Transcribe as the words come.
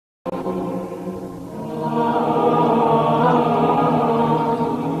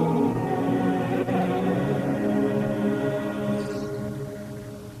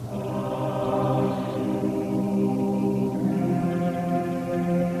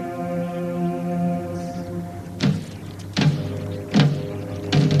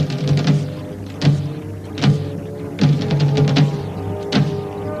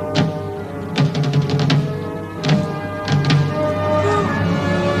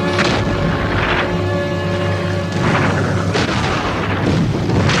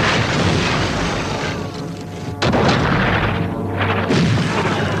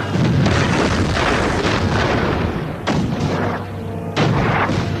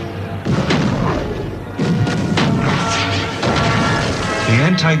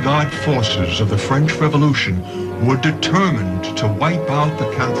Anti-God forces of the French Revolution were determined to wipe out the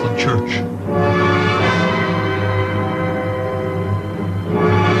Catholic Church.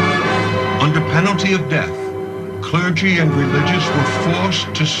 Under penalty of death, clergy and religious were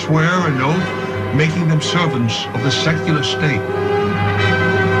forced to swear an oath making them servants of the secular state.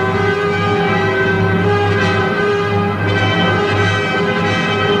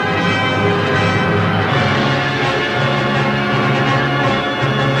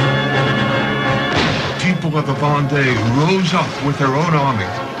 Of the Vendée rose up with their own army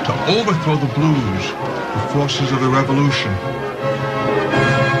to overthrow the Blues, the forces of the Revolution.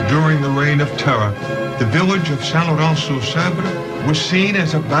 During the Reign of Terror, the village of Saint-Laurent-sur-Sèvre was seen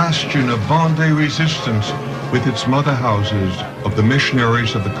as a bastion of Vendée resistance with its mother houses of the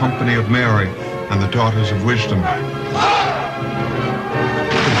missionaries of the Company of Mary and the Daughters of Wisdom. The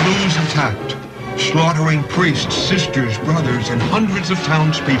Blues attacked, slaughtering priests, sisters, brothers, and hundreds of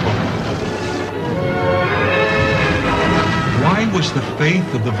townspeople. Why was the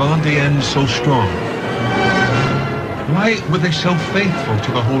faith of the Vendéens so strong? Why were they so faithful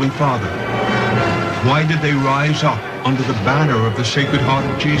to the Holy Father? Why did they rise up under the banner of the Sacred Heart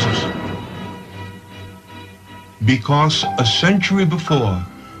of Jesus? Because a century before,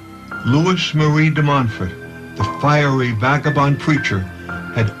 Louis Marie de Montfort, the fiery vagabond preacher,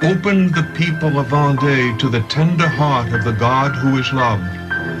 had opened the people of Vendée to the tender heart of the God who is loved.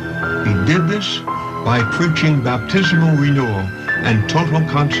 He did this by preaching baptismal renewal and total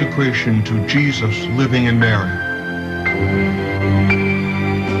consecration to Jesus living in Mary.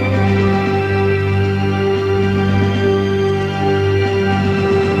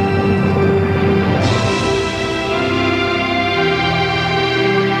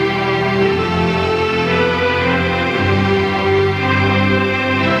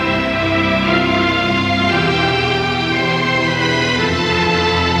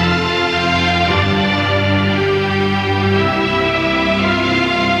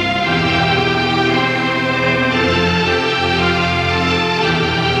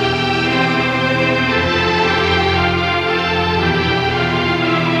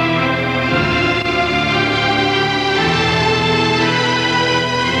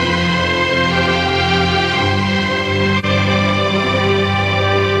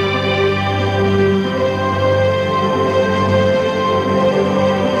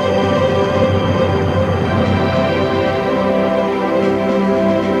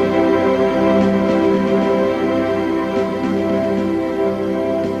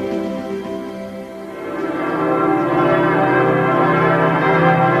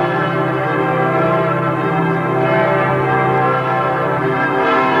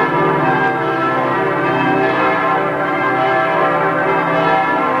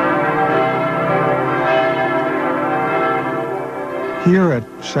 Here at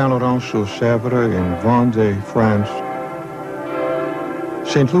Saint-Laurent-sur-Sèvre in Vendée, France,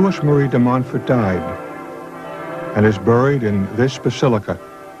 St. Louis Marie de Montfort died and is buried in this basilica.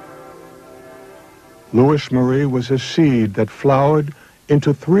 Louis Marie was a seed that flowered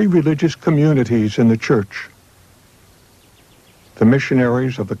into three religious communities in the church: the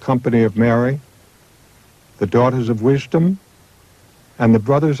missionaries of the Company of Mary, the Daughters of Wisdom, and the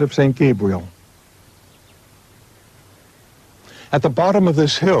Brothers of St. Gabriel. At the bottom of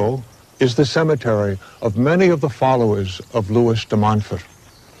this hill is the cemetery of many of the followers of Louis de Montfort.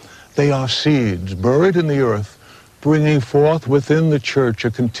 They are seeds buried in the earth, bringing forth within the church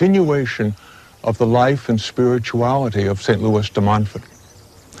a continuation of the life and spirituality of St. Louis de Montfort.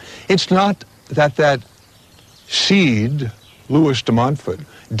 It's not that that seed, Louis de Montfort,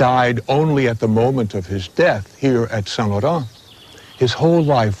 died only at the moment of his death here at Saint-Laurent. His whole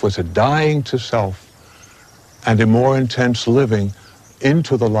life was a dying to self and a more intense living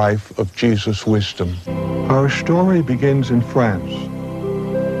into the life of Jesus' wisdom. Our story begins in France,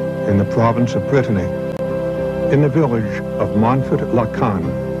 in the province of Brittany, in the village of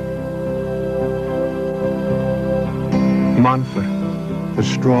Montfort-la-Canne. Montfort, the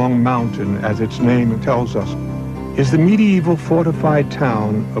strong mountain, as its name tells us, is the medieval fortified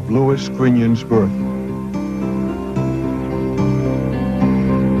town of Louis Grignon's birth.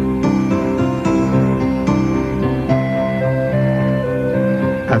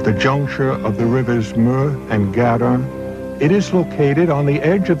 At the juncture of the rivers Meurthe and Garonne, it is located on the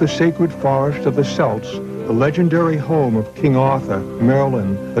edge of the sacred forest of the Celts, the legendary home of King Arthur,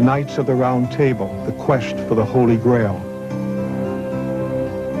 Merlin, the Knights of the Round Table, the quest for the Holy Grail.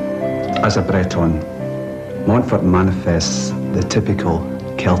 As a Breton, Montfort manifests the typical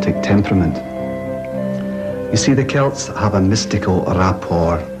Celtic temperament. You see, the Celts have a mystical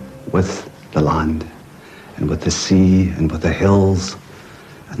rapport with the land, and with the sea, and with the hills,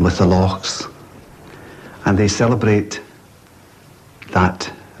 and with the lochs. And they celebrate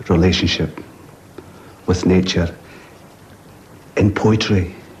that relationship with nature in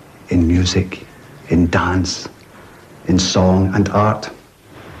poetry, in music, in dance, in song and art.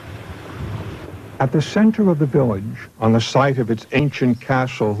 At the center of the village, on the site of its ancient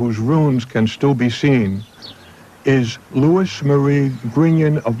castle, whose ruins can still be seen, is Louis Marie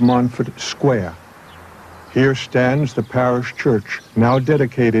Grignon of Montfort Square. Here stands the parish church, now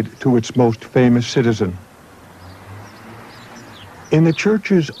dedicated to its most famous citizen. In the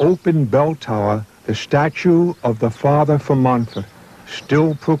church's open bell tower, the statue of the Father from Montfort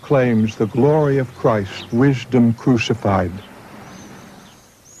still proclaims the glory of Christ, wisdom crucified.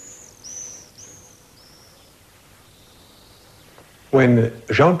 When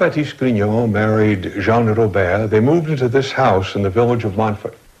Jean-Baptiste Grignon married Jeanne Robert, they moved into this house in the village of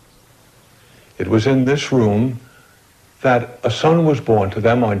Montfort. It was in this room that a son was born to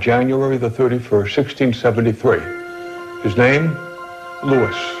them on January the 31st, 1673. His name,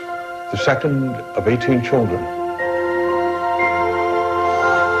 Louis, the second of 18 children.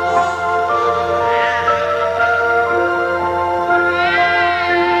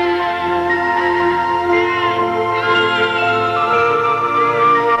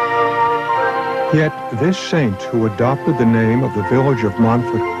 Yet this saint, who adopted the name of the village of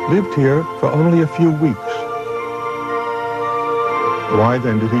Montfort, lived here for only a few weeks. Why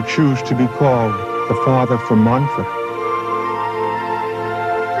then did he choose to be called the Father from Montfort?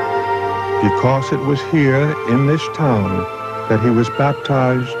 Because it was here in this town that he was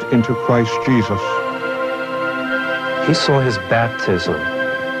baptized into Christ Jesus. He saw his baptism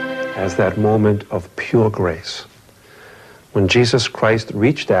as that moment of pure grace, when Jesus Christ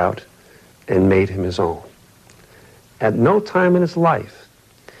reached out and made him his own. At no time in his life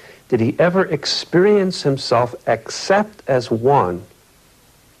did he ever experience himself except as one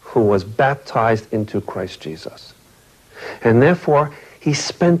who was baptized into Christ Jesus. And therefore, he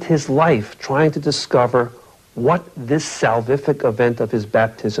spent his life trying to discover what this salvific event of his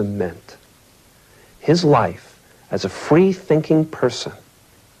baptism meant. His life as a free-thinking person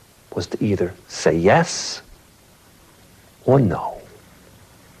was to either say yes or no.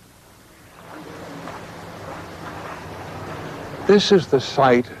 This is the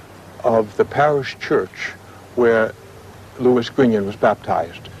site of the parish church where Louis Grignon was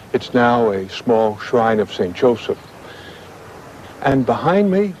baptized. It's now a small shrine of St. Joseph. And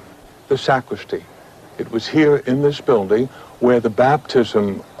behind me, the sacristy. It was here in this building where the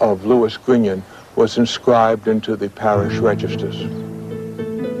baptism of Louis Grignon was inscribed into the parish registers.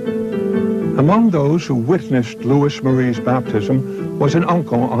 Among those who witnessed Louis Marie's baptism was an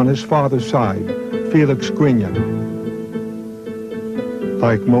uncle on his father's side, Felix Grignon.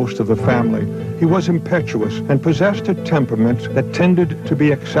 Like most of the family, he was impetuous and possessed a temperament that tended to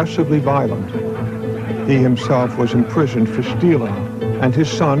be excessively violent. He himself was imprisoned for stealing, and his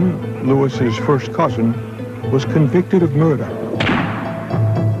son, Louis's first cousin, was convicted of murder.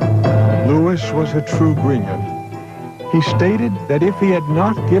 Louis was a true Grignon. He stated that if he had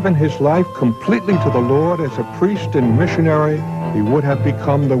not given his life completely to the Lord as a priest and missionary, he would have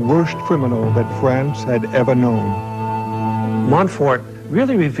become the worst criminal that France had ever known. Montfort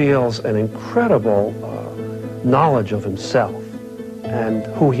really reveals an incredible knowledge of himself and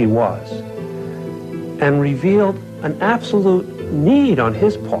who he was, and revealed an absolute need on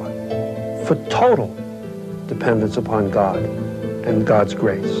his part for total dependence upon God and God's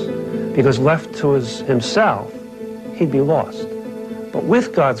grace. Because left to himself, he'd be lost. But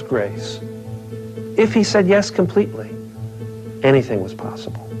with God's grace, if he said yes completely, anything was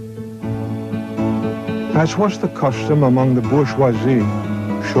possible. As was the custom among the bourgeoisie,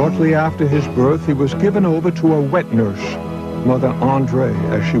 shortly after his birth, he was given over to a wet nurse, Mother André,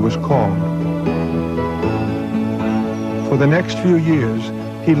 as she was called. For the next few years,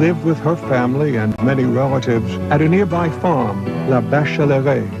 he lived with her family and many relatives at a nearby farm, La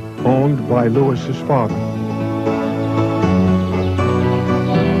Bachelerie, owned by Louis's father.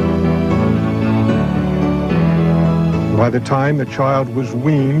 By the time the child was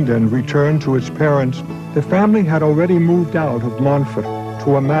weaned and returned to its parents, the family had already moved out of Montfort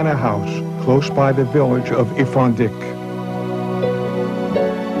to a manor house close by the village of Ifandic.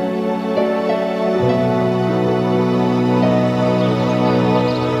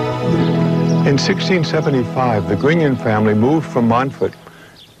 In 1675, the Grignon family moved from Montfort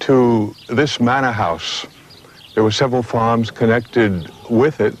to this manor house. There were several farms connected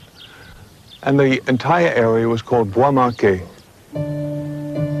with it, and the entire area was called Bois Marquet.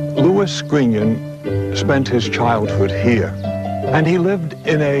 Louis Grignon spent his childhood here, and he lived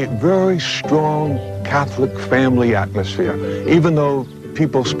in a very strong Catholic family atmosphere. Even though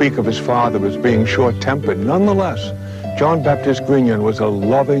people speak of his father as being short-tempered, nonetheless, John Baptist Grignon was a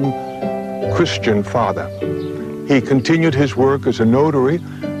loving Christian father. He continued his work as a notary,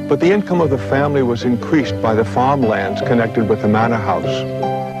 but the income of the family was increased by the farmlands connected with the manor house.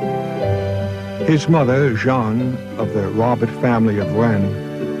 His mother, Jeanne, of the Robert family of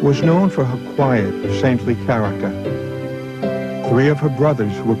Rennes, was known for her quiet, saintly character. 3 of her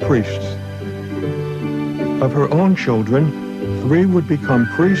brothers were priests. Of her own children, 3 would become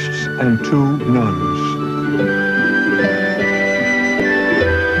priests and 2 nuns.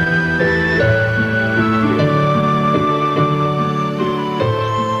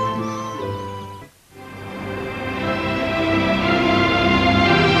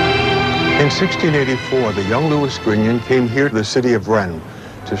 In 1684, the young Louis Grignon came here to the city of Rennes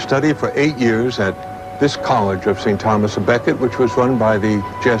to study for 8 years at this college of St. Thomas of Becket, which was run by the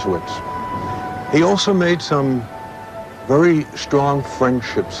Jesuits. He also made some very strong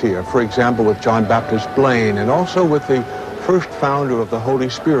friendships here, for example, with John Baptist Blaine, and also with the first founder of the Holy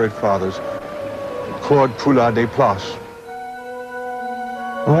Spirit Fathers, Claude Poulat des Places.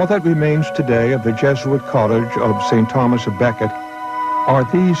 All that remains today of the Jesuit College of St. Thomas of Becket are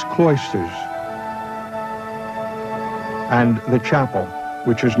these cloisters and the chapel,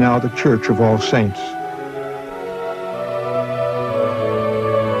 which is now the Church of All Saints.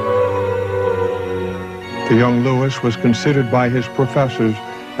 The young Louis was considered by his professors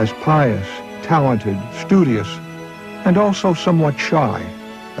as pious, talented, studious, and also somewhat shy,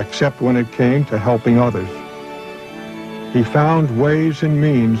 except when it came to helping others. He found ways and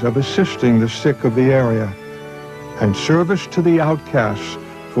means of assisting the sick of the area and service to the outcasts,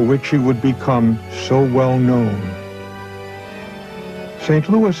 for which he would become so well known. St.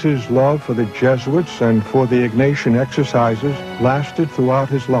 Louis's love for the Jesuits and for the Ignatian exercises lasted throughout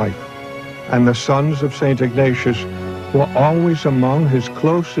his life, and the sons of St. Ignatius were always among his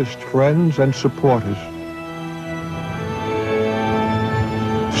closest friends and supporters.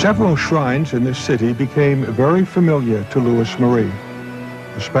 Several shrines in this city became very familiar to Louis Marie,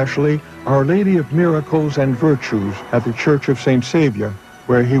 especially Our Lady of Miracles and Virtues at the Church of St. Saviour,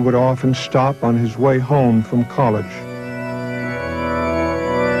 where he would often stop on his way home from college.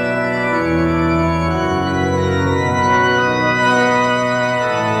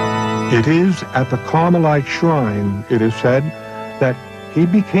 It is at the Carmelite shrine, it is said, that he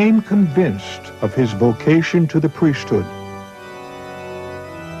became convinced of his vocation to the priesthood.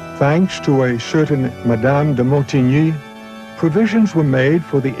 Thanks to a certain Madame de Montigny, provisions were made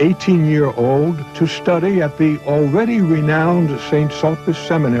for the 18-year-old to study at the already renowned St. Sulpice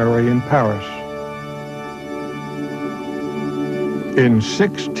Seminary in Paris. In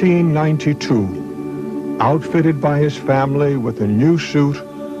 1692, outfitted by his family with a new suit,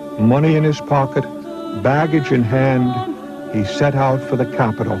 money in his pocket, baggage in hand, he set out for the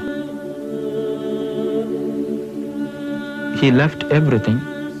capital. He left everything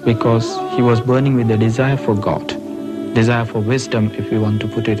because he was burning with the desire for God. Desire for wisdom, if we want to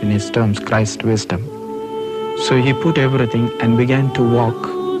put it in his terms, Christ's wisdom. So he put everything and began to walk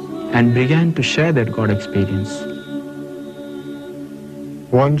and began to share that God experience.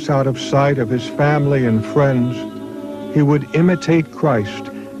 Once out of sight of his family and friends, he would imitate Christ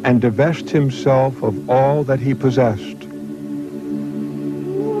and divest himself of all that he possessed.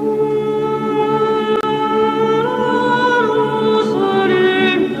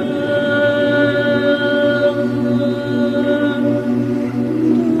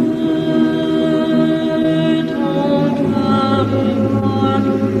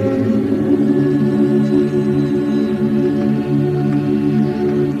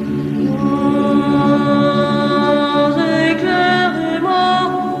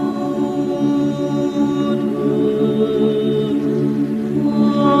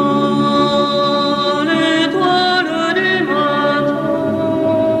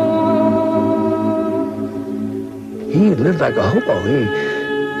 He lived like a hobo.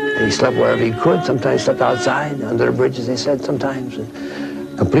 He slept wherever he could. Sometimes slept outside, under the bridges, they said sometimes.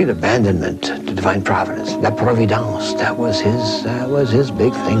 complete abandonment to divine providence. La Providence, that was his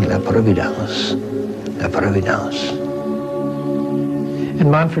big thing, La Providence. La Providence.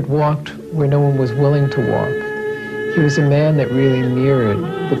 And Montfort walked where no one was willing to walk. He was a man that really mirrored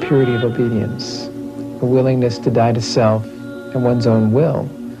the purity of obedience, a willingness to die to self and one's own will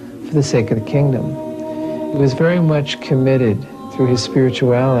for the sake of the kingdom. He was very much committed through his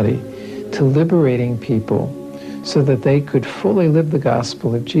spirituality to liberating people so that they could fully live the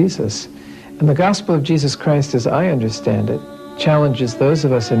gospel of Jesus. And the gospel of Jesus Christ, as I understand it, challenges those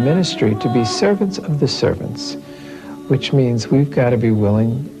of us in ministry to be servants of the servants, which means we've got to be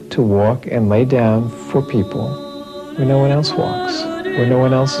willing to walk and lay down for people where no one else walks, where no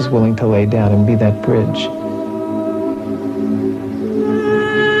one else is willing to lay down and be that bridge.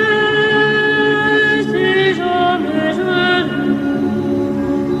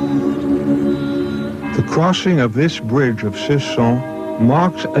 The crossing of this bridge of Cesson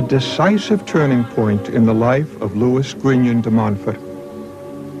marks a decisive turning point in the life of Louis Grignon de Montfort.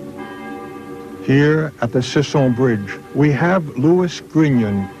 Here at the Cesson Bridge, we have Louis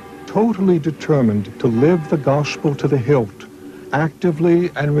Grignon totally determined to live the gospel to the hilt, actively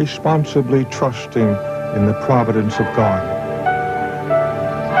and responsibly trusting in the providence of God.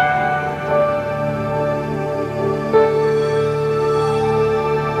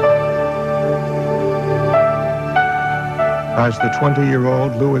 As the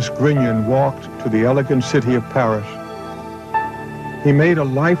 20-year-old Louis Grignon walked to the elegant city of Paris, he made a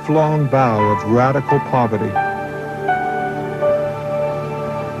lifelong vow of radical poverty.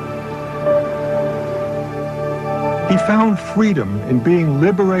 He found freedom in being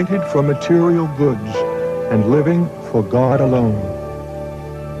liberated from material goods and living for God alone.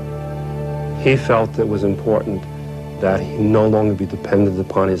 He felt it was important that he no longer be dependent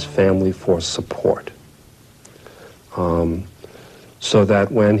upon his family for support. So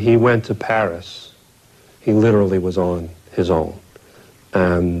that when he went to Paris, he literally was on his own.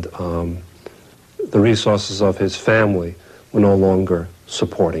 And the resources of his family were no longer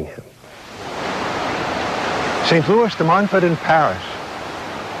supporting him. St. Louis de Montfort in Paris.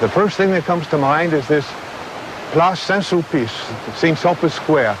 The first thing that comes to mind is this Place Saint-Sulpice, St. Sulpice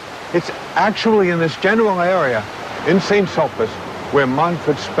Square. It's actually in this general area in St. Sulpice where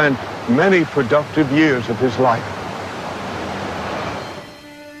Montfort spent many productive years of his life.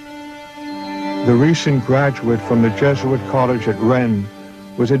 The recent graduate from the Jesuit college at Rennes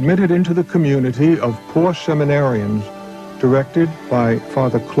was admitted into the community of poor seminarians directed by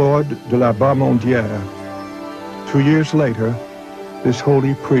Father Claude de la Barmondière. 2 years later, this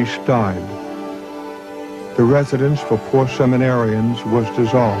holy priest died. The residence for poor seminarians was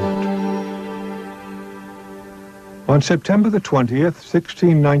dissolved. On September the 20th,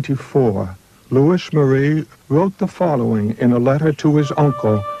 1694, Louis Marie wrote the following in a letter to his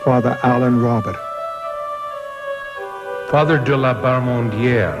uncle, Father Alan Robert. Father de la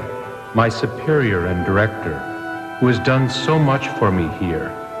Barmondière, my superior and director, who has done so much for me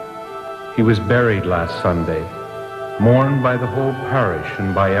here. He was buried last Sunday, mourned by the whole parish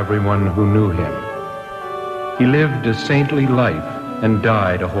and by everyone who knew him. He lived a saintly life and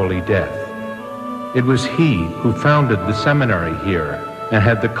died a holy death. It was he who founded the seminary here and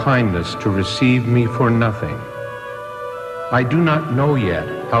had the kindness to receive me for nothing. I do not know yet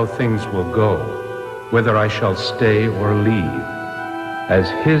how things will go, whether I shall stay or leave, as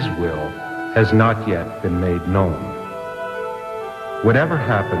his will has not yet been made known. Whatever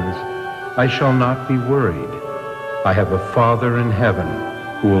happens, I shall not be worried. I have a Father in heaven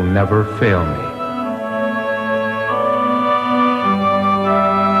who will never fail me.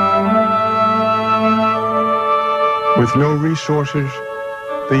 With no resources,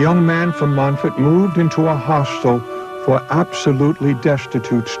 the young man from Montfort moved into a hostel for absolutely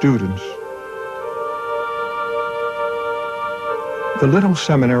destitute students. The little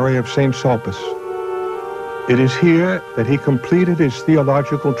seminary of St. Sulpice. It is here that he completed his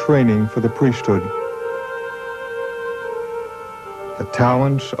theological training for the priesthood. The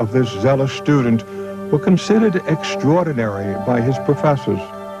talents of this zealous student were considered extraordinary by his professors,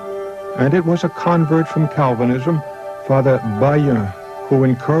 and it was a convert from Calvinism, Father Bayen, who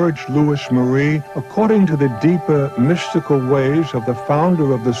encouraged Louis Marie according to the deeper mystical ways of the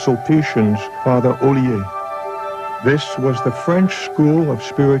founder of the Sulpicians, Father Ollier. This was the French school of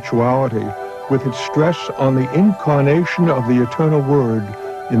spirituality, with its stress on the incarnation of the eternal Word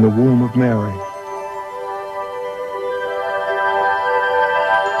in the womb of Mary.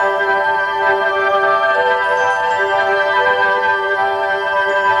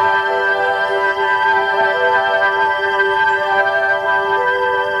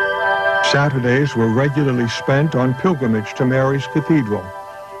 Saturdays were regularly spent on pilgrimage to Mary's Cathedral.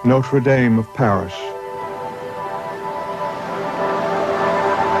 Notre Dame of Paris.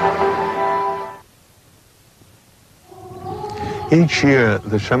 Each year,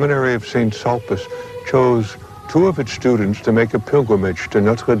 the Seminary of St. Sulpice chose 2 of its students to make a pilgrimage to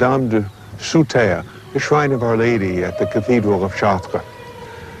Notre Dame de Souterre, the shrine of Our Lady at the Cathedral of Chartres.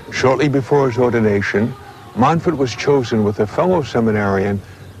 Shortly before his ordination, Montfort was chosen with a fellow seminarian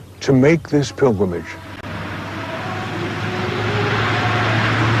to make this pilgrimage.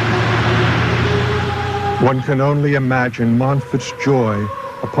 One can only imagine Montfort's joy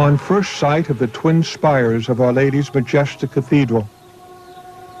upon first sight of the twin spires of Our Lady's majestic cathedral.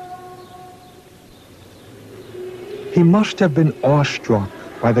 He must have been awestruck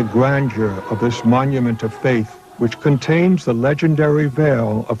by the grandeur of this monument of faith, which contains the legendary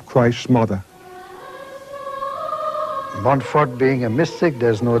veil of Christ's mother. Montfort being a mystic,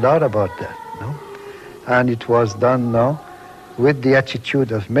 there's no doubt about that, no? And it was done now with the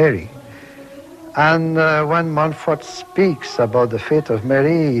attitude of Mary. And when Montfort speaks about the faith of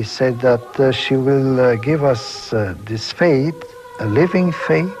Mary, he said that she will give us this faith, a living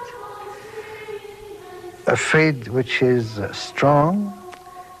faith, a faith which is strong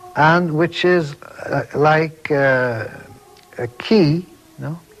and which is like a key,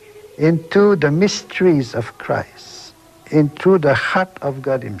 no, into the mysteries of Christ, into the heart of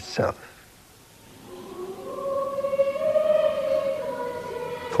God himself.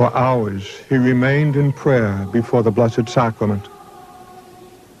 For hours, he remained in prayer before the Blessed Sacrament.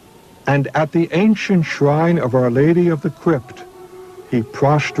 And at the ancient shrine of Our Lady of the Crypt, he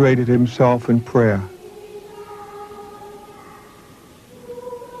prostrated himself in prayer.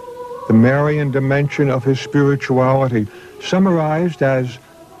 The Marian dimension of his spirituality, summarized as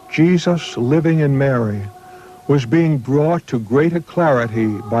Jesus living in Mary, was being brought to greater clarity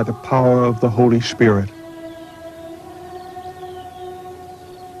by the power of the Holy Spirit.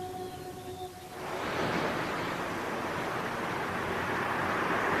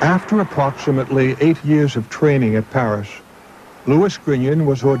 After approximately 8 years of training at Paris, Louis Grignon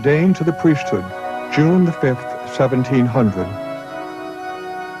was ordained to the priesthood, June the 5th, 1700.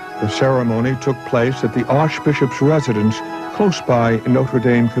 The ceremony took place at the Archbishop's residence close by Notre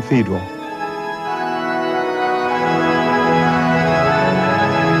Dame Cathedral.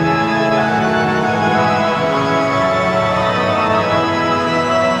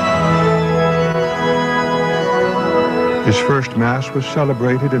 His first Mass was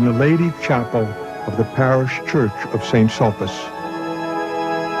celebrated in the Lady Chapel of the parish church of St. Sulpice.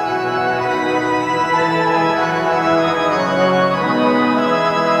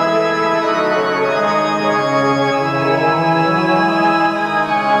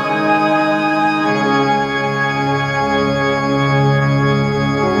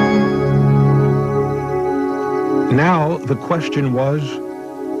 Now the question was,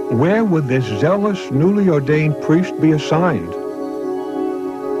 where would this zealous, newly ordained priest be assigned?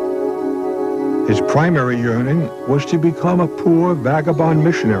 His primary yearning was to become a poor vagabond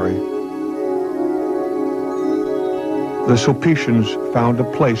missionary. The Sulpicians found a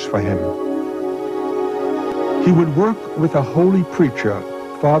place for him. He would work with a holy preacher,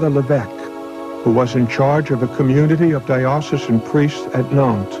 Father Levesque, who was in charge of a community of diocesan priests at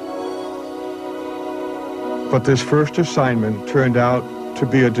Nantes. But this first assignment turned out to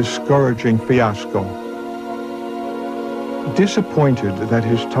be a discouraging fiasco. Disappointed that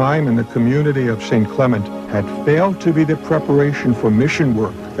his time in the community of St. Clement had failed to be the preparation for mission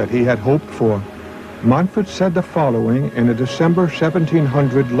work that he had hoped for, Montfort said the following in a December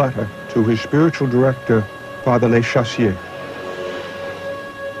 1700 letter to his spiritual director, Father Le Chassier.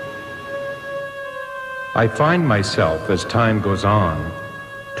 I find myself, as time goes on,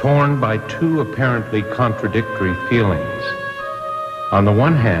 torn by 2 apparently contradictory feelings. On the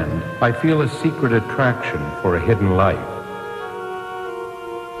one hand, I feel a secret attraction for a hidden life.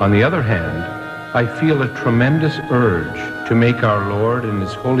 On the other hand, I feel a tremendous urge to make our Lord and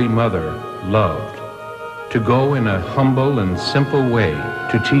His Holy Mother loved, to go in a humble and simple way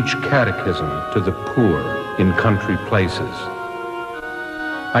to teach catechism to the poor in country places.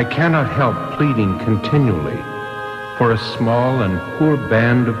 I cannot help pleading continually for a small and poor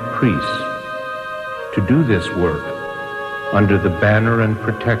band of priests to do this work under the banner and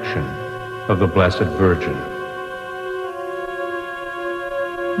protection of the Blessed Virgin.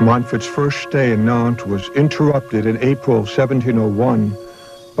 Montfort's first stay in Nantes was interrupted in April 1701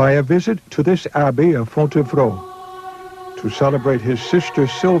 by a visit to this abbey of Fontevraud to celebrate his sister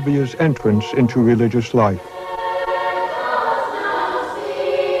Sylvia's entrance into religious life.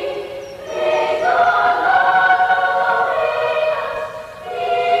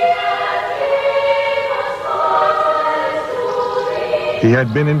 He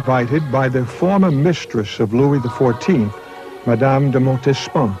had been invited by the former mistress of Louis XIV, Madame de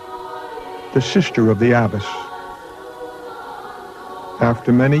Montespan, the sister of the abbess.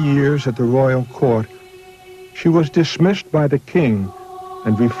 After many years at the royal court, she was dismissed by the king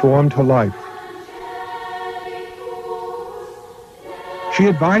and reformed her life. She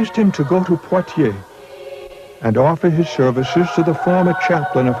advised him to go to Poitiers and offer his services to the former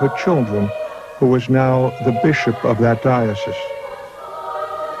chaplain of her children, who was now the bishop of that diocese.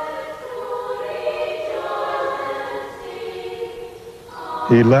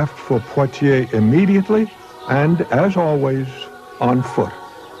 He left for Poitiers immediately and, as always, on foot.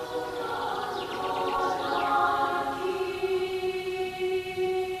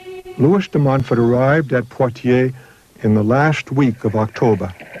 Louis de Montfort arrived at Poitiers in the last week of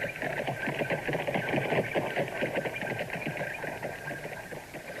October.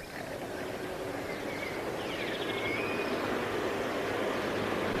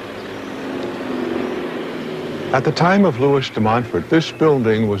 At the time of Louis de Montfort, this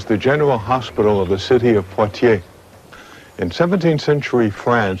building was the general hospital of the city of Poitiers. In 17th century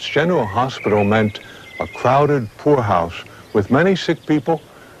France, general hospital meant a crowded poorhouse with many sick people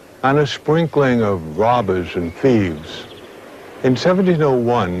and a sprinkling of robbers and thieves. In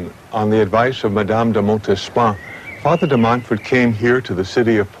 1701, on the advice of Madame de Montespan, Father de Montfort came here to the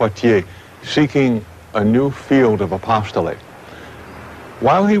city of Poitiers, seeking a new field of apostolate.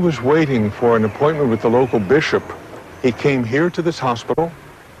 While he was waiting for an appointment with the local bishop, he came here to this hospital,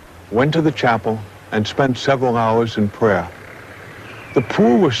 went to the chapel, and spent several hours in prayer. The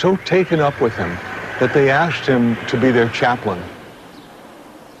poor were so taken up with him that they asked him to be their chaplain.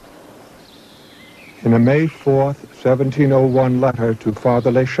 In a May 4th, 1701 letter to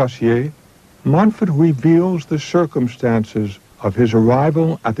Father Le Chassier, Montfort reveals the circumstances of his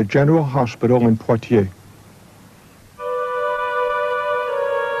arrival at the General Hospital in Poitiers.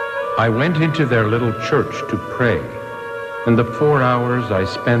 I went into their little church to pray, and the 4 hours I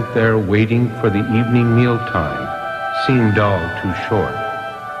spent there waiting for the evening meal time seemed all too short.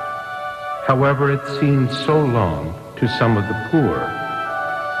 However, it seemed so long to some of the poor,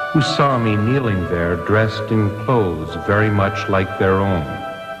 who saw me kneeling there dressed in clothes very much like their own,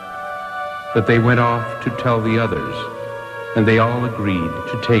 that they went off to tell the others, and they all agreed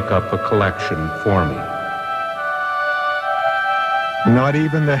to take up a collection for me. Not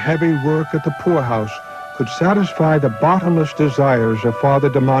even the heavy work at the poorhouse could satisfy the bottomless desires of Father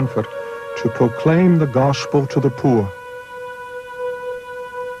de Montfort to proclaim the gospel to the poor.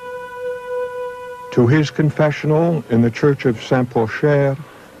 To his confessional in the church of Saint-Porcher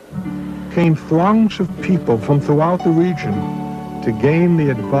came throngs of people from throughout the region to gain the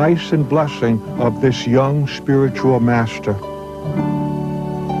advice and blessing of this young spiritual master.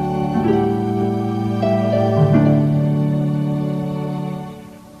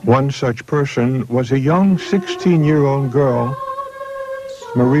 One such person was a young 16-year-old girl,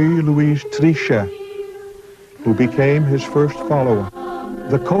 Marie-Louise Trichet, who became his first follower,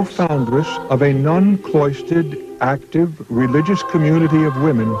 the co-foundress of a non-cloistered, active, religious community of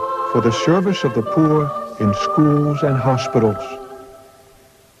women for the service of the poor in schools and hospitals.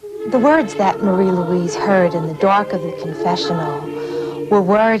 The words that Marie-Louise heard in the dark of the confessional were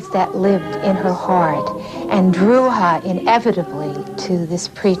words that lived in her heart and drew her inevitably to this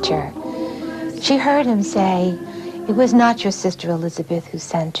preacher. She heard him say, "It was not your sister Elizabeth who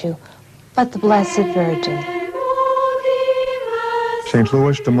sent you, but the Blessed Virgin." St.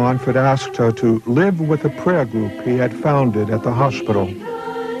 Louis de Montfort asked her to live with a prayer group he had founded at the hospital,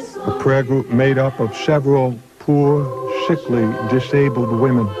 a prayer group made up of several poor, sickly, disabled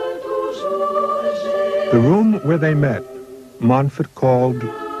women. The room where they met, Montfort called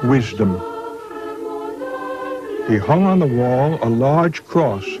Wisdom. He hung on the wall a large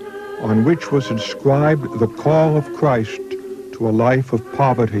cross on which was inscribed the call of Christ to a life of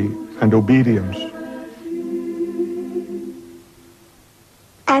poverty and obedience.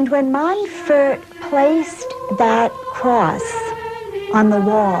 And when Montfort placed that cross on the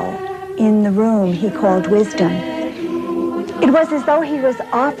wall in the room he called Wisdom, it was as though he was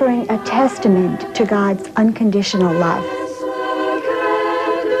offering a testament to God's unconditional love.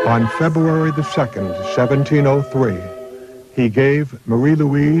 On February the 2nd, 1703, he gave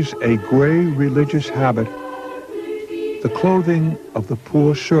Marie-Louise a gray religious habit, the clothing of the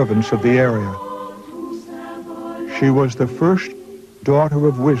poor servants of the area. She was the first daughter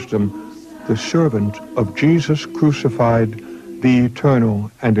of wisdom, the servant of Jesus crucified, the eternal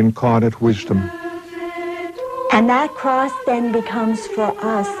and incarnate wisdom. And that cross then becomes for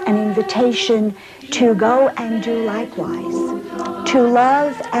us an invitation to go and do likewise, to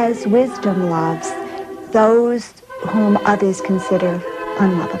love as wisdom loves those whom others consider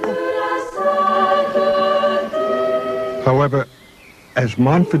unlovable. However, as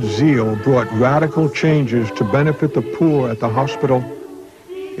Montfort's zeal brought radical changes to benefit the poor at the hospital,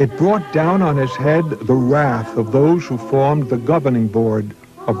 it brought down on his head the wrath of those who formed the governing board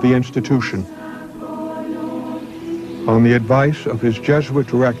of the institution. On the advice of his Jesuit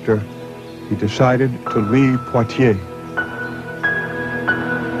director, he decided to leave Poitiers.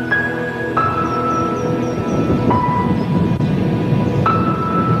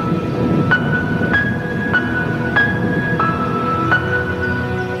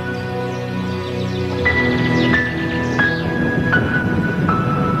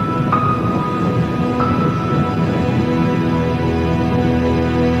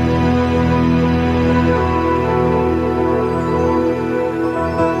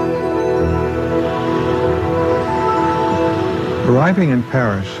 Arriving in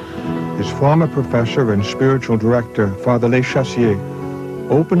Paris, his former professor and spiritual director, Father Le Chassier,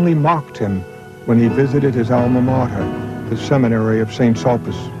 openly mocked him when he visited his alma mater, the seminary of St.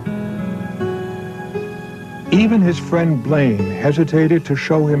 Sulpice. Even his friend Blaine hesitated to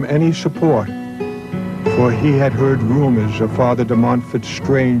show him any support, for he had heard rumors of Father de Montfort's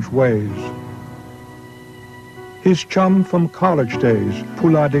strange ways. His chum from college days,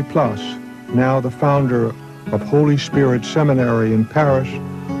 Poulard des Places, now the founder of Holy Spirit Seminary in Paris,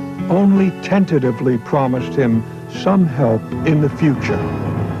 only tentatively promised him some help in the future.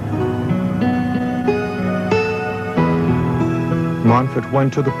 Montfort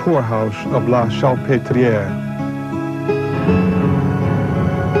went to the poorhouse of La Salpêtrière.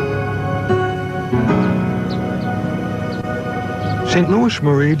 St. Louis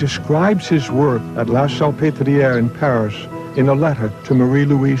Marie describes his work at La Salpêtrière in Paris in a letter to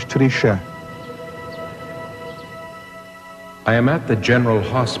Marie-Louise Trichet. I am at the General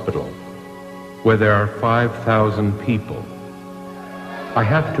Hospital, where there are 5,000 people. I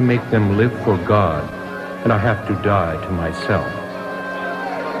have to make them live for God, and I have to die to myself.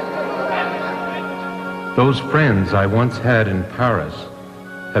 Those friends I once had in Paris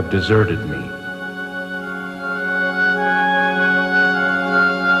have deserted me.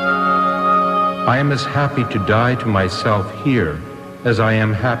 I am as happy to die to myself here as I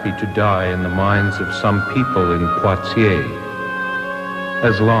am happy to die in the minds of some people in Poitiers,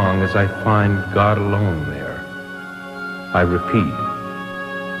 as long as I find God alone there. I repeat,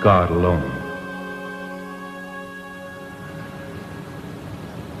 God alone.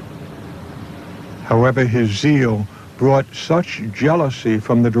 However, his zeal brought such jealousy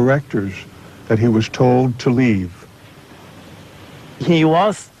from the directors that he was told to leave. He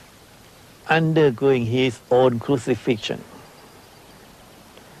was undergoing his own crucifixion.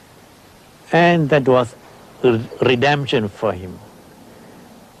 And that was redemption for him.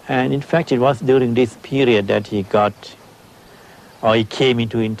 And in fact, it was during this period that he came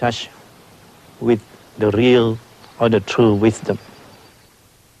in touch with the real or the true wisdom.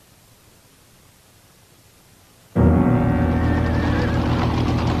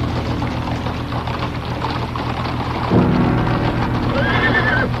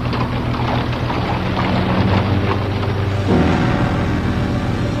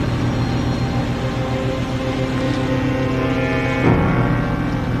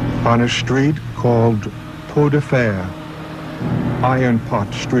 On a street called Pot de Fer, Iron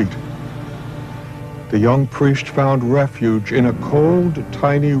Pot Street, the young priest found refuge in a cold,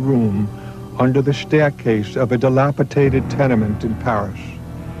 tiny room under the staircase of a dilapidated tenement in Paris.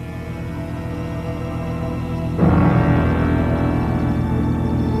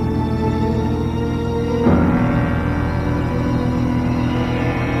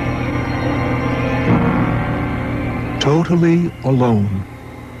 Totally alone,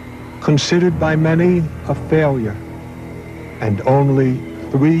 considered by many a failure, and only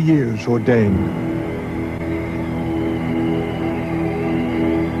 3 years ordained.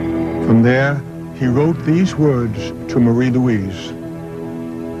 From there, he wrote these words to Marie-Louise.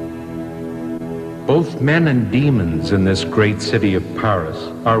 Both men and demons in this great city of Paris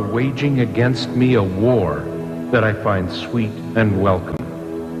are waging against me a war that I find sweet and welcome.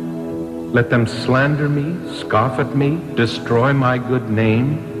 Let them slander me, scoff at me, destroy my good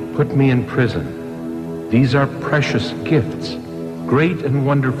name, put me in prison. These are precious gifts, great and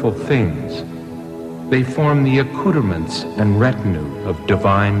wonderful things. They form the accoutrements and retinue of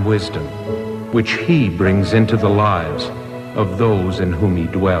divine wisdom, which he brings into the lives of those in whom he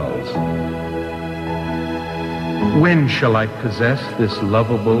dwells. When shall I possess this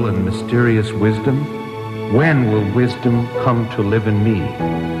lovable and mysterious wisdom? When will wisdom come to live in me?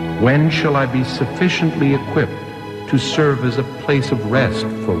 When shall I be sufficiently equipped to serve as a place of rest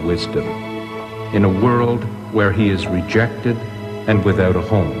for wisdom, in a world where he is rejected and without a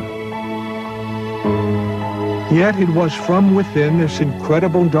home. Yet it was from within this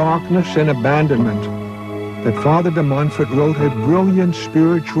incredible darkness and abandonment that Father de Montfort wrote a brilliant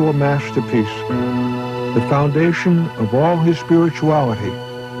spiritual masterpiece, the foundation of all his spirituality,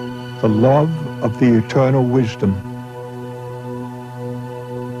 the love of the eternal wisdom.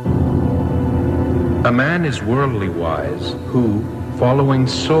 A man is worldly wise who, following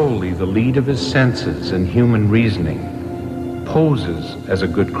solely the lead of his senses and human reasoning, poses as a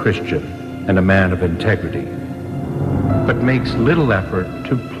good Christian and a man of integrity, but makes little effort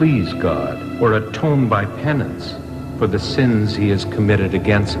to please God or atone by penance for the sins he has committed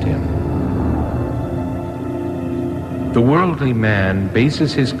against him. The worldly man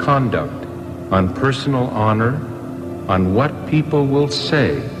bases his conduct on personal honor, on what people will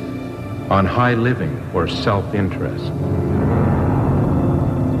say, on high living or self-interest.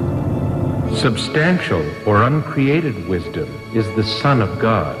 Substantial or uncreated wisdom is the Son of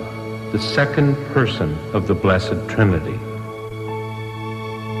God, the second person of the Blessed Trinity.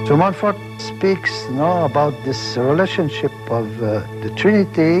 So Montfort speaks now about this relationship of the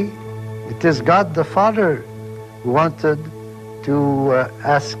Trinity. It is God the Father who wanted to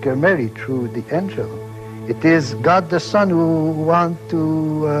ask Mary through the angel. It is God the Son who wants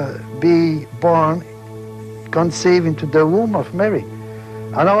to be born, conceived into the womb of Mary.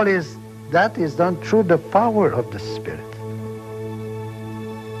 And all that is done through the power of the Spirit.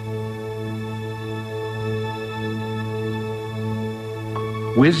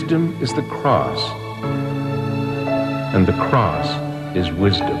 Wisdom is the cross, and the cross is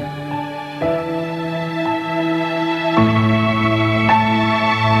wisdom.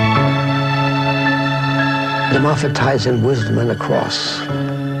 De Montfort ties in wisdom and the cross.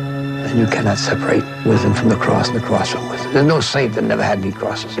 And you cannot separate wisdom from the cross and the cross from wisdom. There's no saint that never had any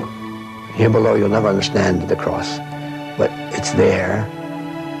crosses. Here below, you'll never understand the cross. But it's there,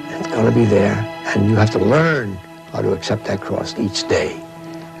 and it's going to be there, and you have to learn how to accept that cross each day.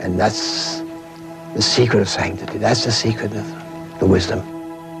 And that's the secret of sanctity. That's the secret of the wisdom.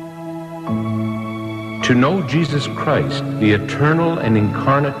 To know Jesus Christ, the eternal and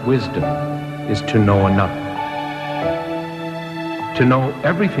incarnate wisdom, is to know enough. To know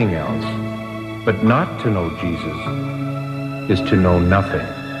everything else, but not to know Jesus, is to know nothing.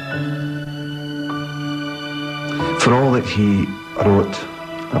 For all that he wrote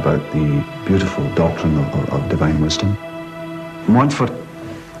about the beautiful doctrine of divine wisdom, Montfort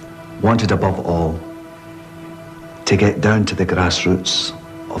wanted above all to get down to the grassroots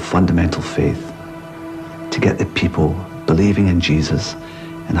of fundamental faith, to get the people believing in Jesus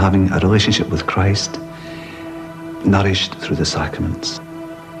and having a relationship with Christ, nourished through the sacraments,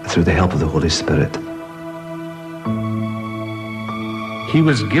 through the help of the Holy Spirit. He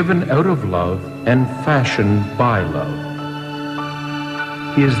was given out of love and fashioned by love.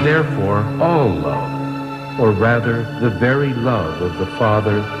 He is therefore all love, or rather the very love of the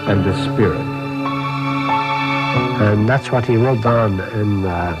Father and the Spirit. And that's what he wrote down in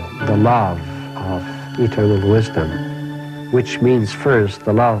the love of eternal wisdom, which means first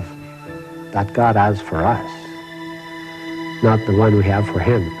the love that God has for us, not the one we have for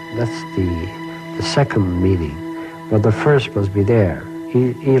him. That's the second meaning. But the first must be there.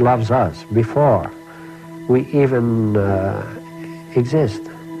 He loves us before we even exist.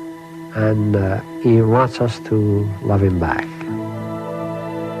 And he wants us to love him back.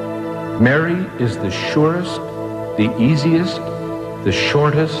 Mary is the surest, the easiest, the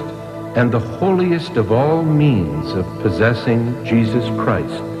shortest, and the holiest of all means of possessing Jesus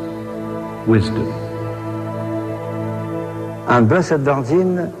Christ, wisdom. And Blessed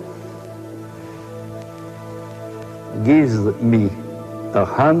Virgin gives me a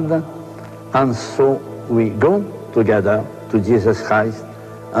hand, and so we go together to Jesus Christ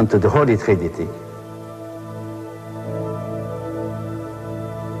and to the Holy Trinity.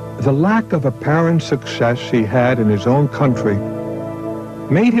 The lack of apparent success he had in his own country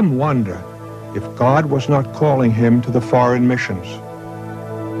made him wonder if God was not calling him to the foreign missions.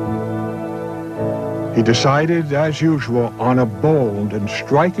 He decided, as usual, on a bold and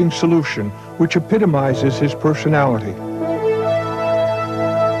striking solution which epitomizes his personality.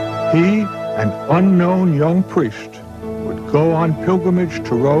 He, an unknown young priest, would go on pilgrimage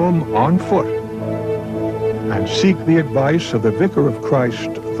to Rome on foot and seek the advice of the Vicar of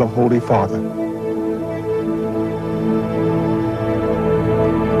Christ, the Holy Father.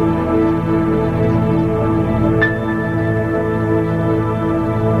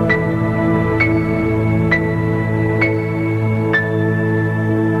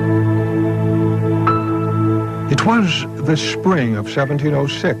 It was the spring of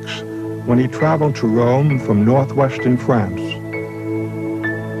 1706 when he traveled to Rome from northwestern France.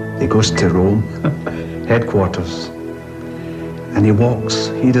 He goes to Rome, headquarters, and he walks.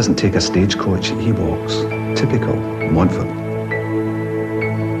 He doesn't take a stagecoach, he walks. Typical Montfort.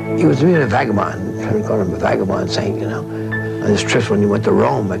 He was really a vagabond. They called him a vagabond saint, you know. On his trips when he went to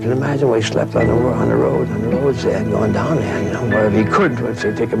Rome, I can imagine where he slept on the roads there, going down there, you know, wherever he could. If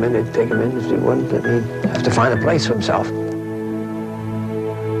they take him in, they'd take him in. If they wouldn't, he'd have to find a place for himself.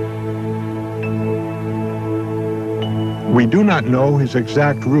 We do not know his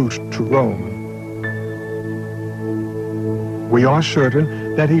exact route to Rome. We are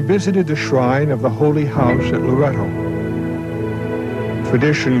certain that he visited the shrine of the Holy House at Loretto.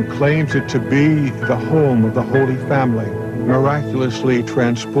 Tradition claims it to be the home of the Holy Family, miraculously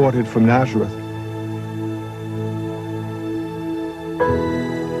transported from Nazareth.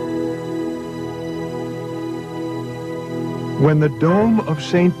 When the dome of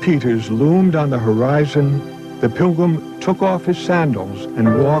St. Peter's loomed on the horizon, the pilgrim took off his sandals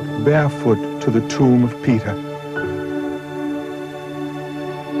and walked barefoot to the tomb of Peter.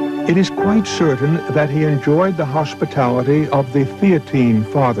 It is quite certain that he enjoyed the hospitality of the Theatine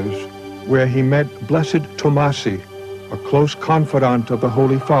Fathers, where he met Blessed Tomasi, a close confidant of the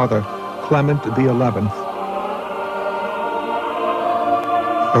Holy Father, Clement XI.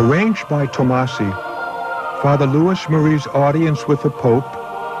 Arranged by Tomasi, Father Louis Marie's audience with the Pope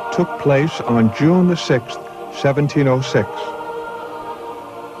took place on June the 6th, 1706.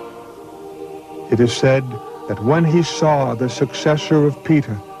 It is said that when he saw the successor of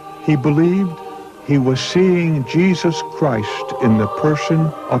Peter, he believed he was seeing Jesus Christ in the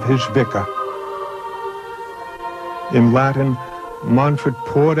person of his vicar. In Latin, Montfort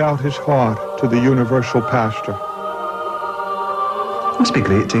poured out his heart to the universal pastor. It must be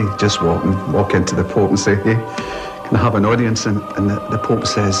great to just walk into the Pope and say, hey, can I have an audience? And the Pope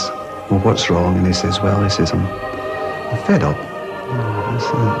says, well, what's wrong? And he says, well, I'm fed up.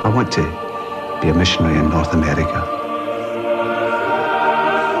 I want to be a missionary in North America.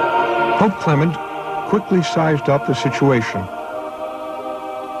 Pope Clement quickly sized up the situation.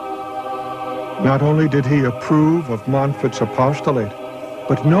 Not only did he approve of Montfort's apostolate,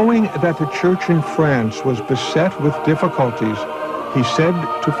 but knowing that the church in France was beset with difficulties, he said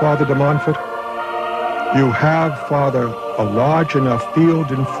to Father de Montfort, "You have, Father, a large enough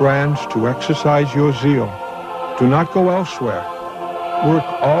field in France to exercise your zeal. Do not go elsewhere. Work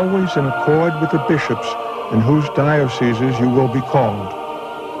always in accord with the bishops in whose dioceses you will be called.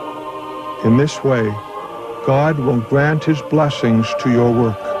 In this way, God will grant his blessings to your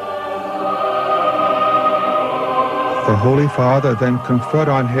work." The Holy Father then conferred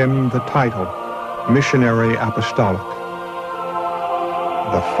on him the title, Missionary Apostolic.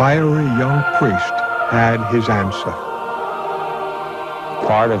 The fiery young priest had his answer.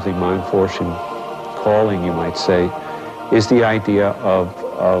 Part of the Montfortian calling, you might say, is the idea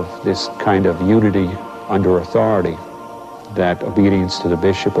of this kind of unity under authority, that obedience to the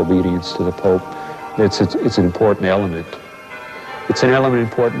bishop, obedience to the Pope, it's an important element. It's an element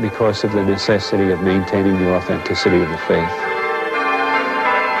important because of the necessity of maintaining the authenticity of the faith.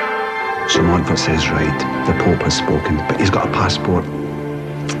 So Montfort says, right, the Pope has spoken, but he's got a passport.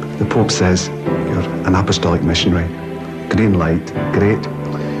 The Pope says, you're an apostolic missionary. Green light, great.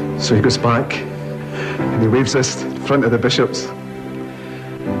 So he goes back and he waves this in front of the bishops.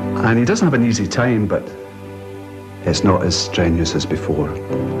 And he doesn't have an easy time, but it's not as strenuous as before.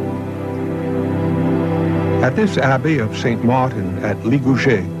 At this abbey of St. Martin at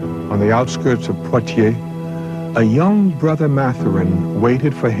Ligouget, on the outskirts of Poitiers, a young brother Mathurin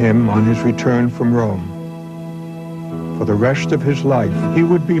waited for him on his return from Rome. For the rest of his life, he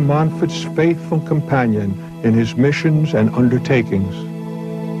would be Montfort's faithful companion in his missions and undertakings.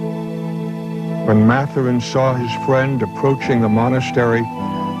 When Mathurin saw his friend approaching the monastery,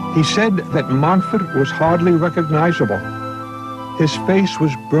 he said that Montfort was hardly recognizable. His face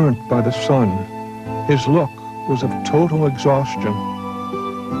was burnt by the sun. His look was of total exhaustion.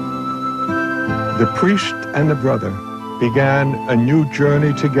 The priest and the brother began a new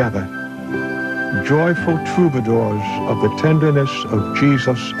journey together, joyful troubadours of the tenderness of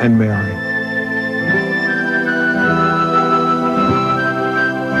Jesus and Mary.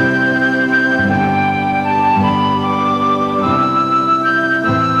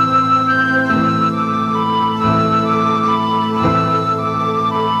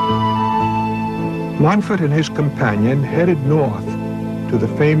 Montfort and his companion headed north to the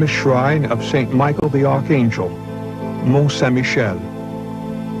famous shrine of St. Michael the Archangel, Mont Saint-Michel.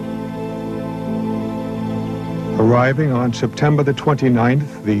 Arriving on September the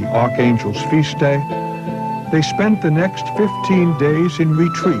 29th, the Archangel's feast day, they spent the next 15 days in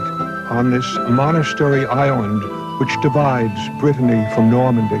retreat on this monastery island which divides Brittany from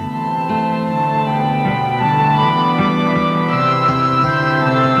Normandy.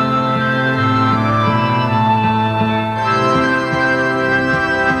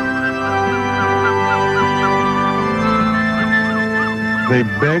 They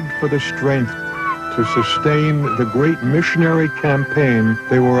begged for the strength to sustain the great missionary campaign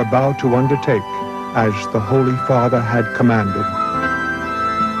they were about to undertake, as the Holy Father had commanded.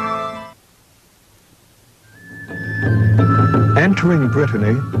 Entering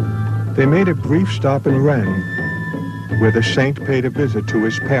Brittany, they made a brief stop in Rennes, where the saint paid a visit to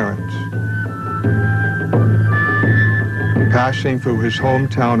his parents. Passing through his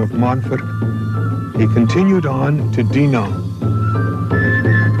hometown of Montfort, he continued on to Dinan.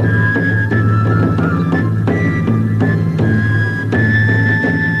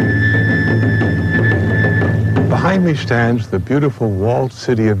 Behind me stands the beautiful walled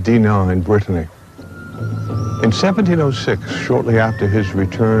city of Dinan in Brittany. In 1706, shortly after his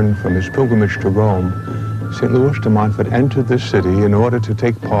return from his pilgrimage to Rome, St. Louis de Montfort entered this city in order to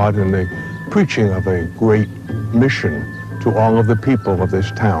take part in the preaching of a great mission to all of the people of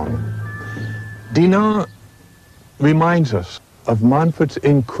this town. Dinan reminds us of Montfort's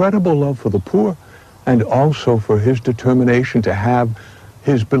incredible love for the poor and also for his determination to have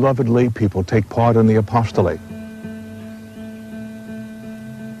his beloved lay people take part in the apostolate.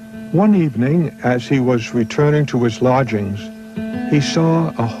 One evening, as he was returning to his lodgings, he saw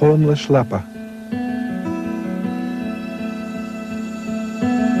a homeless leper.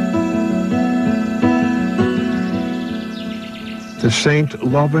 The saint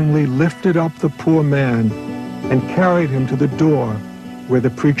lovingly lifted up the poor man and carried him to the door where the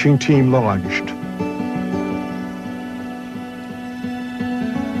preaching team lodged.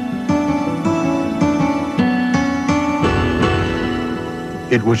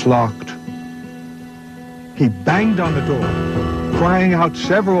 It was locked. He banged on the door, crying out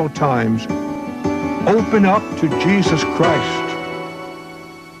several times, "Open up to Jesus Christ."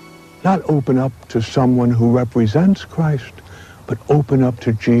 Not open up to someone who represents Christ, but open up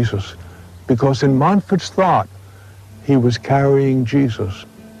to Jesus, because in Montfort's thought, he was carrying Jesus.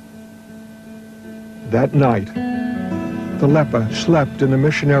 That night, the leper slept in the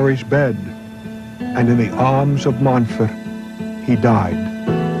missionary's bed, and in the arms of Montfort, he died.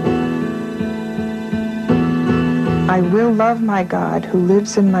 I will love my God who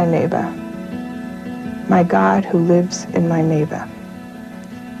lives in my neighbor, my God who lives in my neighbor.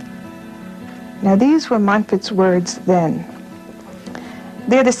 Now these were Montfort's words then.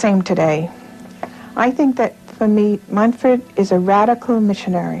 They're the same today. I think that for me, Montfort is a radical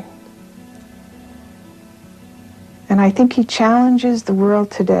missionary. And I think he challenges the world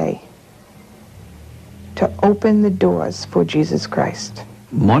today to open the doors for Jesus Christ.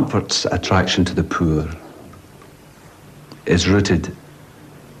 Montfort's attraction to the poor is rooted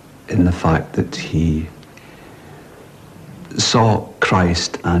in the fact that he saw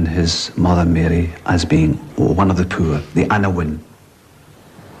Christ and his mother Mary as being one of the poor, the Anawin.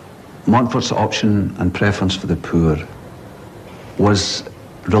 Montfort's option and preference for the poor was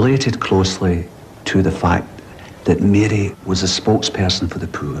related closely to the fact that Mary was a spokesperson for the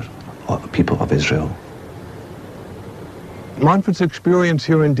poor, or the people of Israel. Montfort's experience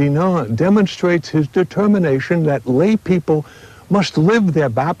here in Dinan demonstrates his determination that lay people must live their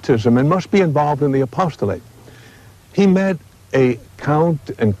baptism and must be involved in the apostolate. He met a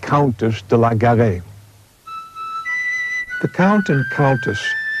Count and Countess de la Garre. The Count and Countess,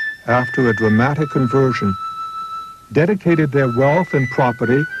 after a dramatic conversion, dedicated their wealth and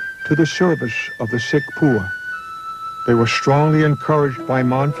property to the service of the sick poor. They were strongly encouraged by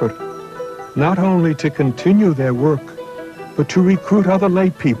Montfort not only to continue their work, but to recruit other lay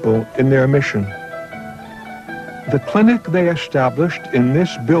people in their mission. The clinic they established in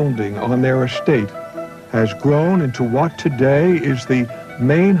this building on their estate has grown into what today is the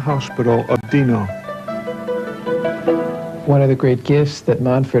main hospital of Dinan. One of the great gifts that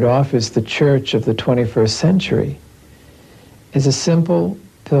Montfort offers the church of the 21st century is a simple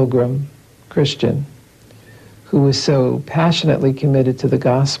pilgrim Christian who was so passionately committed to the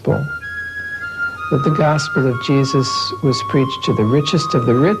gospel that the gospel of Jesus was preached to the richest of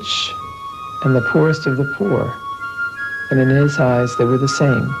the rich and the poorest of the poor, and in his eyes they were the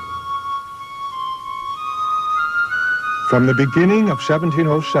same. From the beginning of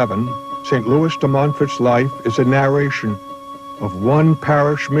 1707, St. Louis de Montfort's life is a narration of one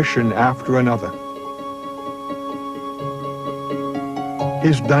parish mission after another.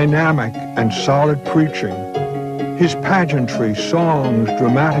 His dynamic and solid preaching, his pageantry, songs,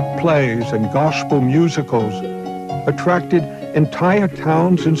 dramatic plays, and gospel musicals attracted entire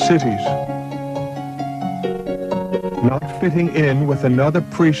towns and cities. Not fitting in with another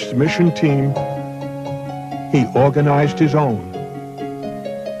priest's mission team, he organized his own.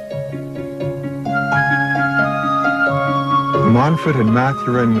 Montfort and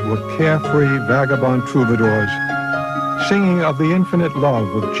Mathurin were carefree, vagabond troubadours, singing of the infinite love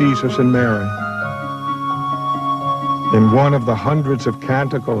of Jesus and Mary. In one of the hundreds of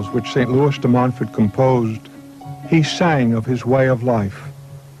canticles which St. Louis de Montfort composed, he sang of his way of life.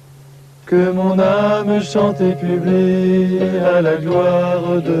 Que mon âme chante et publie à la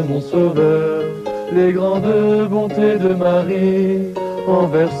gloire de mon Sauveur les grandes bontés de Marie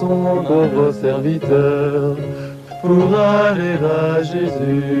envers son pauvre serviteur. Pour aller à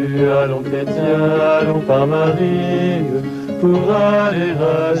Jésus, allons chrétiens, allons par Marie. Pour aller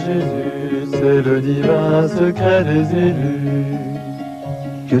à Jésus, c'est le divin secret des élus.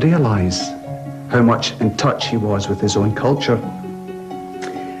 You realize how much in touch he was with his own culture.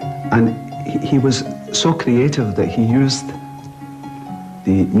 And he was so creative that he used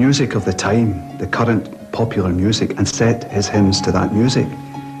the music of the time, the current popular music, and set his hymns to that music.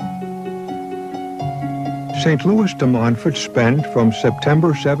 St. Louis de Montfort spent from September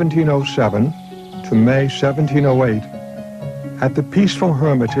 1707 to May 1708 at the peaceful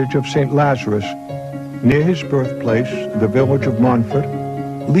hermitage of St. Lazarus, near his birthplace, the village of Montfort,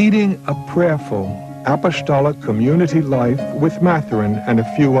 leading a prayerful, apostolic community life with Mathurin and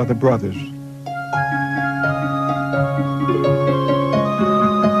a few other brothers.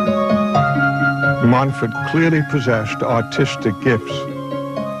 Montfort clearly possessed artistic gifts.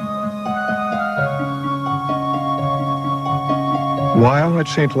 While at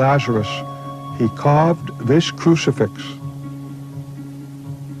St. Lazarus, he carved this crucifix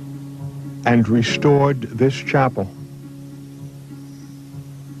and restored this chapel.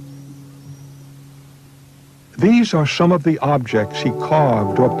 These are some of the objects he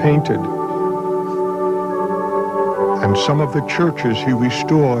carved or painted, and some of the churches he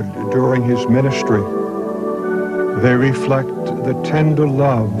restored during his ministry. They reflect the tender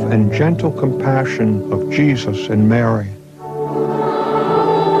love and gentle compassion of Jesus and Mary.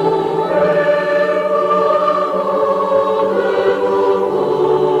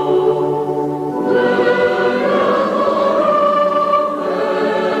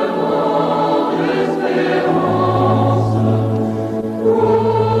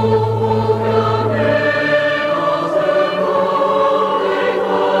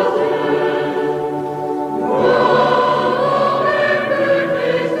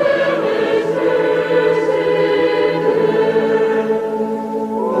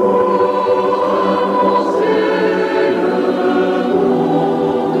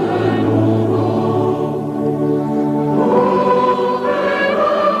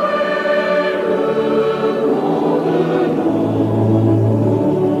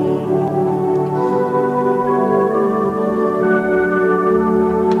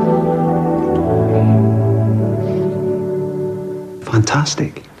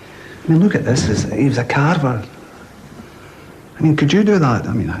 Fantastic. I mean, look at this. He was a carver. I mean, could you do that?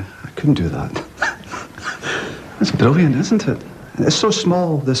 I mean, I couldn't do that. That's brilliant, isn't it? It's so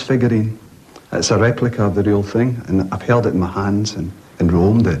small, this figurine. It's a replica of the real thing, and I've held it in my hands in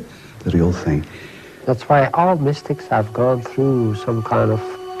Rome, the real thing. That's why all mystics have gone through some kind of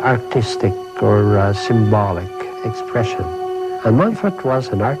artistic or symbolic expression. And Montfort was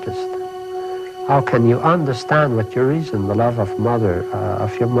an artist. How can you understand with your reason the love of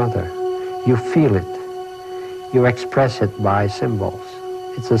your mother? You feel it. You express it by symbols.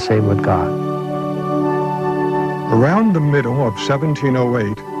 It's the same with God. Around the middle of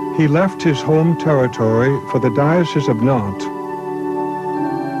 1708, he left his home territory for the Diocese of Nantes.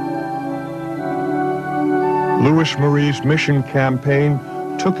 Louis Marie's mission campaign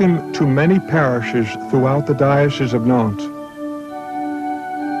took him to many parishes throughout the Diocese of Nantes.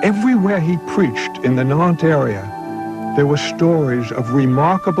 Everywhere he preached in the Nantes area, there were stories of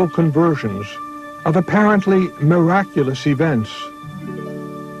remarkable conversions, of apparently miraculous events.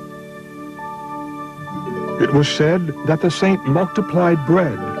 It was said that the saint multiplied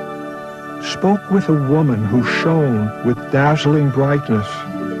bread, spoke with a woman who shone with dazzling brightness,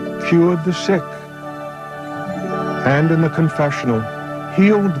 cured the sick, and in the confessional,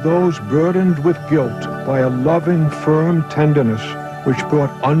 healed those burdened with guilt by a loving, firm tenderness which brought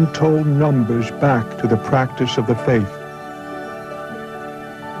untold numbers back to the practice of the faith.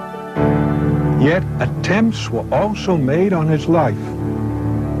 Yet attempts were also made on his life.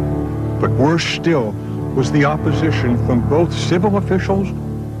 But worse still was the opposition from both civil officials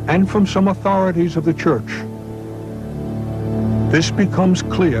and from some authorities of the church. This becomes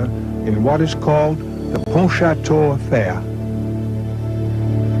clear in what is called the Pontchâteau affair.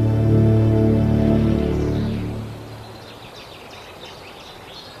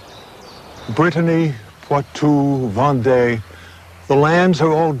 Brittany, Poitou, Vendée, the lands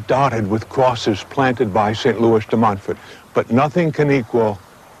are all dotted with crosses planted by St. Louis de Montfort, but nothing can equal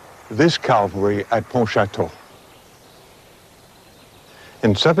this Calvary at Pontchâteau.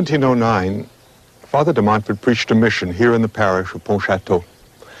 In 1709, Father de Montfort preached a mission here in the parish of Pontchâteau.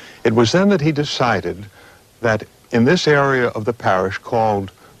 It was then that he decided that in this area of the parish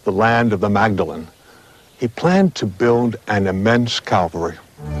called the Land of the Magdalene, he planned to build an immense Calvary.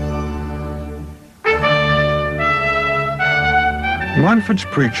 Montfort's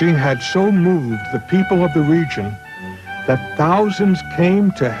preaching had so moved the people of the region that thousands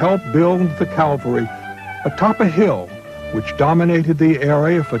came to help build the Calvary atop a hill which dominated the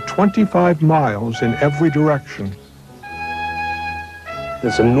area for 25 miles in every direction.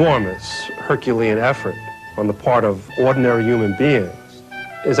 This enormous Herculean effort on the part of ordinary human beings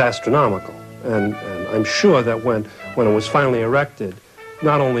is astronomical. And I'm sure that when it was finally erected,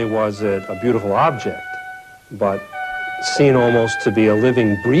 not only was it a beautiful object, but seen almost to be a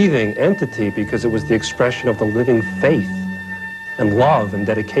living, breathing entity, because it was the expression of the living faith and love and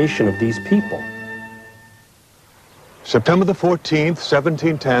dedication of these people. September the 14th,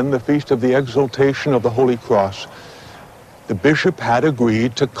 1710, the Feast of the Exaltation of the Holy Cross, the bishop had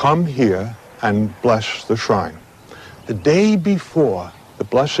agreed to come here and bless the shrine. The day before the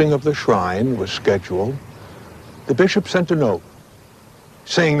blessing of the shrine was scheduled, the bishop sent a note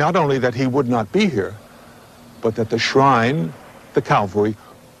saying not only that he would not be here, but that the shrine, the Calvary,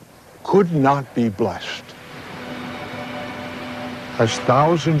 could not be blessed. As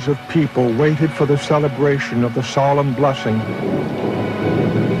thousands of people waited for the celebration of the solemn blessing,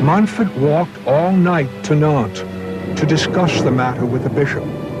 Montfort walked all night to Nantes to discuss the matter with the bishop.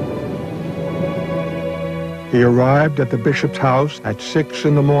 He arrived at the bishop's house at 6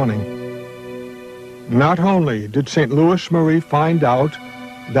 in the morning. Not only did St. Louis Marie find out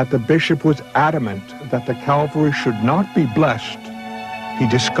that the bishop was adamant that the Calvary should not be blessed, he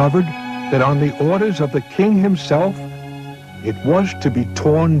discovered that on the orders of the king himself, it was to be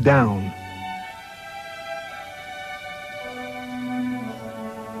torn down.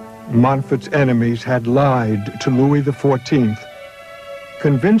 Montfort's enemies had lied to Louis XIV,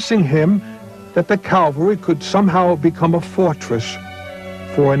 convincing him that the Calvary could somehow become a fortress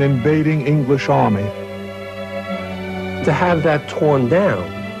for an invading English army. To have that torn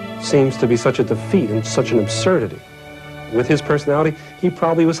down seems to be such a defeat and such an absurdity. With his personality, he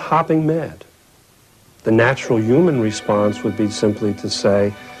probably was hopping mad. The natural human response would be simply to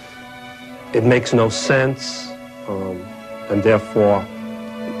say, it makes no sense, and therefore,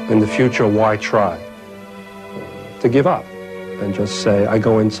 in the future, why try? To give up and just say, I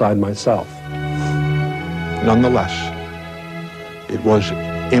go inside myself. Nonetheless, it was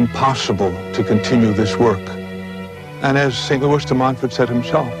impossible to continue this work. And as St. Louis de Montfort said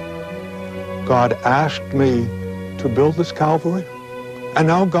himself, God asked me to build this Calvary, and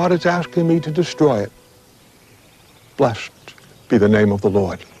now God is asking me to destroy it. Blessed be the name of the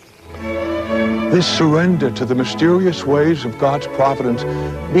Lord. This surrender to the mysterious ways of God's providence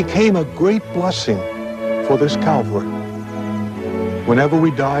became a great blessing for this Calvary. Whenever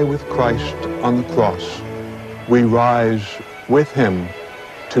we die with Christ on the cross, we rise with him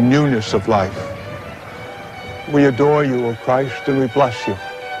to newness of life. We adore you, O Christ, and we bless you,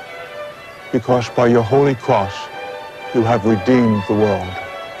 because by your holy cross, you have redeemed the world.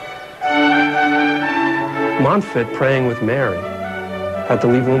 Montfort, praying with Mary, had to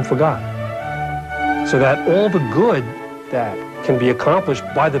leave room for God, so that all the good that can be accomplished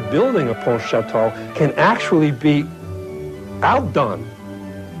by the building of Pontchâteau can actually be outdone.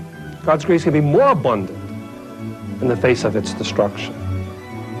 God's grace can be more abundant in the face of its destruction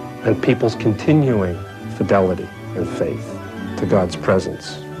and people's continuing fidelity and faith to God's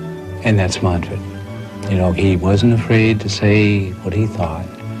presence. And that's Montfort. You know, he wasn't afraid to say what he thought,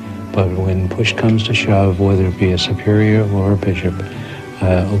 but when push comes to shove, whether it be a superior or a bishop,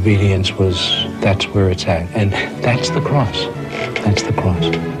 obedience that's where it's at. And that's the cross. That's the cross.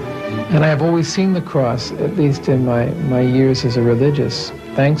 And I have always seen the cross, at least in my years as a religious,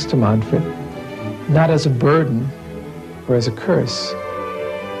 thanks to Montfort, not as a burden or as a curse,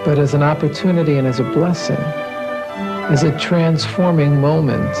 but as an opportunity and as a blessing, as a transforming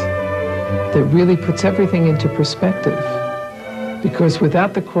moment that really puts everything into perspective. Because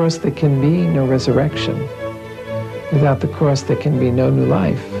without the cross, there can be no resurrection. Without the cross, there can be no new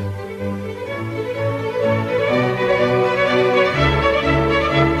life.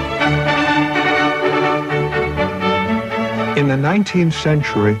 In the 19th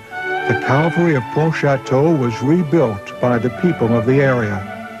century, the Calvary of Pontchâteau was rebuilt by the people of the area,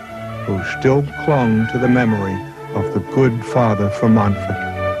 who still clung to the memory of the good Father from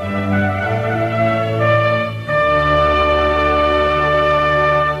Montfort.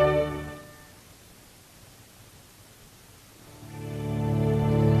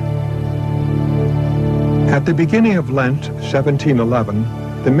 At the beginning of Lent,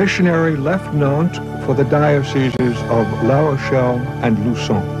 1711, the missionary left Nantes for the dioceses of La Rochelle and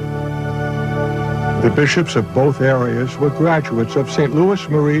Luçon. The bishops of both areas were graduates of St. Louis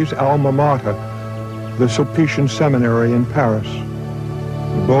Marie's alma mater, the Sulpician Seminary in Paris.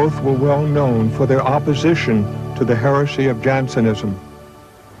 Both were well known for their opposition to the heresy of Jansenism.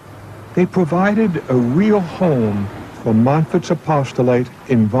 They provided a real home for Montfort's apostolate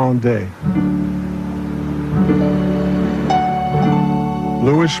in Vendée.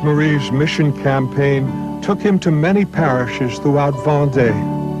 Louis Marie's mission campaign took him to many parishes throughout Vendée.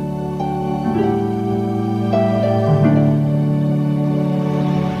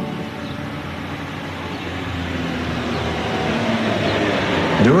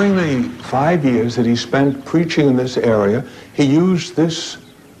 During the 5 years that he spent preaching in this area, he used this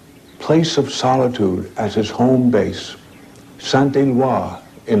place of solitude as his home base, Saint-Éloi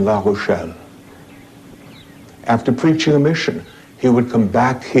in La Rochelle. After preaching a mission, he would come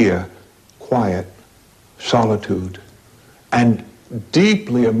back here, quiet, solitude, and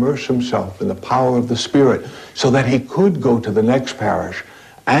deeply immerse himself in the power of the Spirit so that he could go to the next parish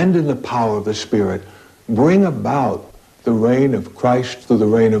and in the power of the Spirit bring about the reign of Christ through the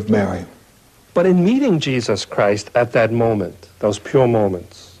reign of Mary. But in meeting Jesus Christ at that moment, those pure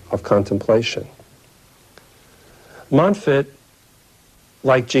moments of contemplation, Montfort,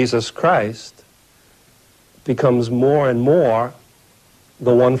 like Jesus Christ, becomes more and more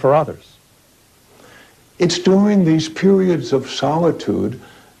the one for others. It's during these periods of solitude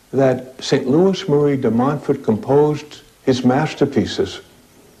that St. Louis Marie de Montfort composed his masterpieces.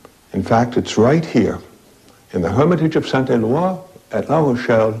 In fact, it's right here in the Hermitage of Saint-Éloi at La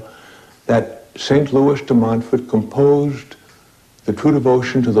Rochelle that St. Louis de Montfort composed the True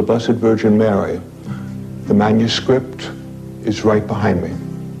Devotion to the Blessed Virgin Mary. The manuscript is right behind me.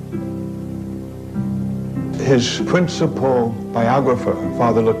 His principal biographer,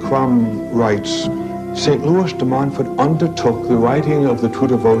 Father Lecrum, writes, St. Louis de Montfort undertook the writing of the True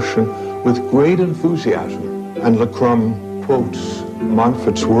Devotion with great enthusiasm, and Lecrum quotes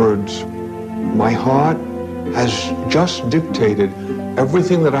Montfort's words, "My heart has just dictated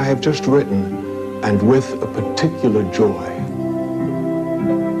everything that I have just written, and with a particular joy."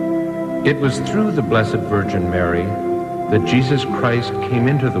 It was through the Blessed Virgin Mary that Jesus Christ came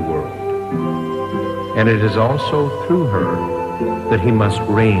into the world, and it is also through her that he must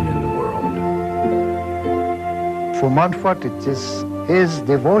reign in the world. For Montfort, it is his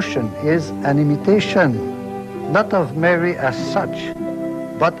devotion is an imitation, not of Mary as such,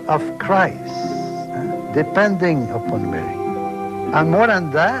 but of Christ, depending upon Mary. And more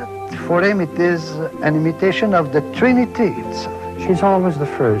than that, for him it is an imitation of the Trinity itself. She's always the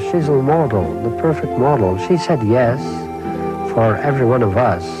first. She's a model, the perfect model. She said yes for every one of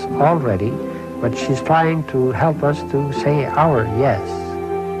us already, but she's trying to help us to say our yes.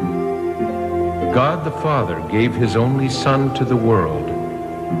 God the Father gave his only Son to the world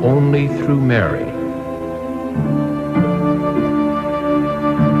only through Mary.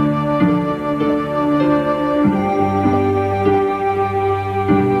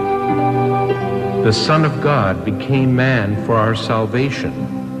 The Son of God became man for our salvation,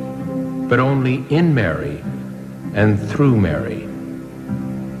 but only in Mary and through Mary.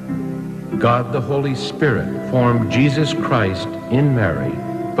 God the Holy Spirit formed Jesus Christ in Mary,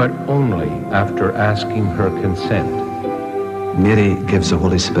 but only after asking her consent. Mary gives the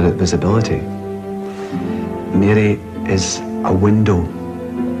Holy Spirit visibility. Mary is a window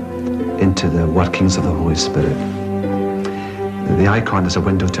into the workings of the Holy Spirit. The icon is a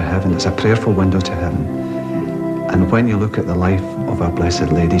window to heaven. It's a prayerful window to heaven. And when you look at the life of our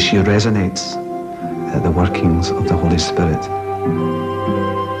Blessed Lady, she resonates the workings of the Holy Spirit.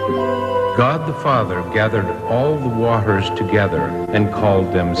 God the Father gathered all the waters together and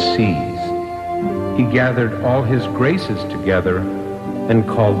called them seas. He gathered all his graces together and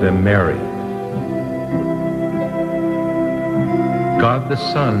called them Mary. God the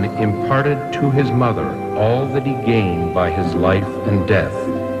Son imparted to his mother all that he gained by his life and death,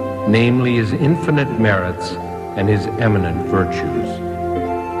 namely his infinite merits and his eminent virtues.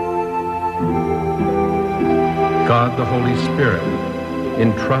 God the Holy Spirit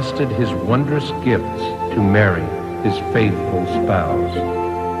entrusted his wondrous gifts to Mary, his faithful spouse.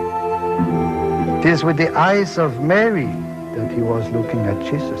 It is with the eyes of Mary that he was looking at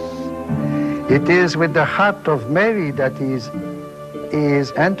Jesus. It is with the heart of Mary that he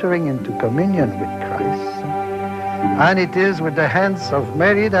is entering into communion with Christ. And it is with the hands of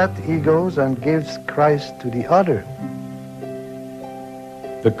Mary that he goes and gives Christ to the other.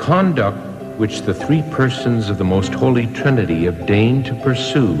 The conduct which the three persons of the Most Holy Trinity have deigned to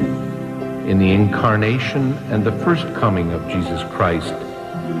pursue in the incarnation and the first coming of Jesus Christ,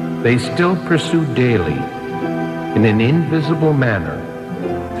 they still pursue daily, in an invisible manner,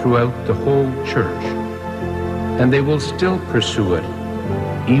 throughout the whole church. And they will still pursue it,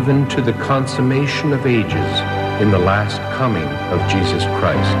 even to the consummation of ages in the last coming of Jesus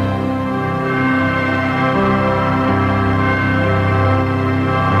Christ.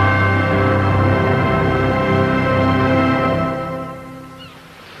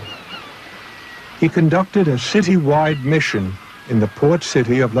 He conducted a city-wide mission in the port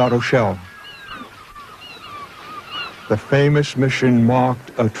city of La Rochelle. The famous mission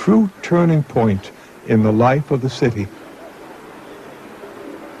marked a true turning point in the life of the city.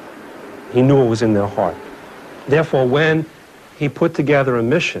 He knew it was in their heart. Therefore, when he put together a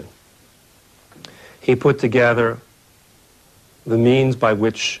mission, he put together the means by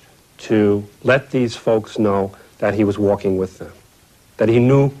which to let these folks know that he was walking with them, that he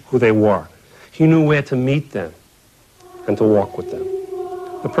knew who they were. He knew where to meet them and to walk with them.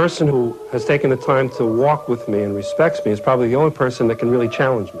 The person who has taken the time to walk with me and respects me is probably the only person that can really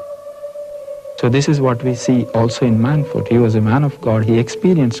challenge me. So this is what we see also in Montfort. He was a man of God, he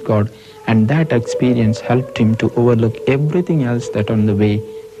experienced God, and that experience helped him to overlook everything else that on the way,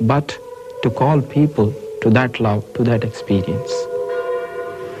 but to call people to that love, to that experience.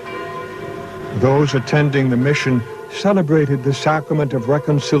 Those attending the mission celebrated the sacrament of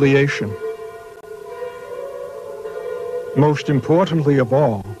reconciliation. Most importantly of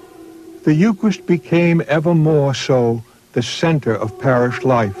all, the Eucharist became ever more so the center of parish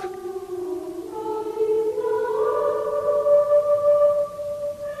life.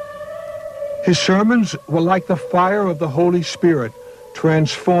 His sermons were like the fire of the Holy Spirit,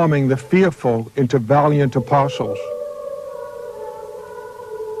 transforming the fearful into valiant apostles.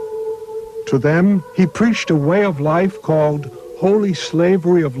 To them, he preached a way of life called holy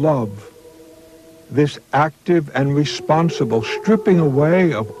slavery of love. This active and responsible stripping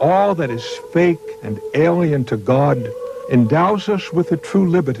away of all that is fake and alien to God endows us with the true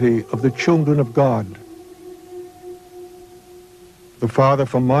liberty of the children of God. The father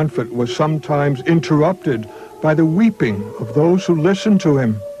from Montfort was sometimes interrupted by the weeping of those who listened to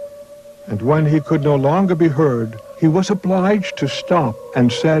him. And when he could no longer be heard, he was obliged to stop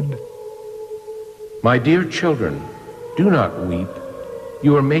and said, "My dear children, do not weep.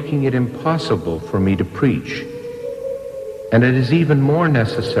 You are making it impossible for me to preach. And it is even more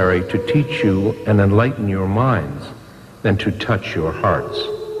necessary to teach you and enlighten your minds than to touch your hearts."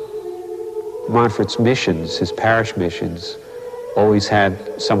 Montfort's missions, his parish missions, always had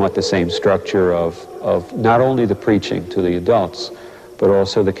somewhat the same structure of not only the preaching to the adults, but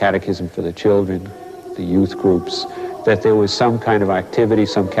also the catechism for the children, the youth groups, that there was some kind of activity,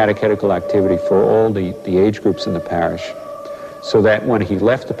 some catechetical activity for all the age groups in the parish, so that when he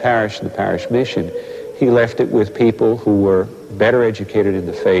left the parish and the parish mission, he left it with people who were better educated in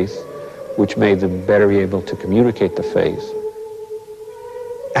the faith, which made them better able to communicate the faith.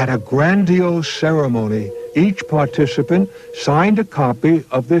 At a grandiose ceremony, each participant signed a copy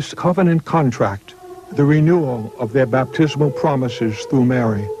of this covenant contract, the renewal of their baptismal promises through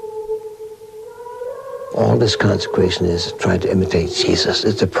Mary. All this consecration is trying to imitate Jesus.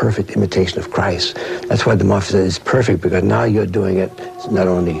 It's a perfect imitation of Christ. That's why the Montfort is perfect, because now you're doing it not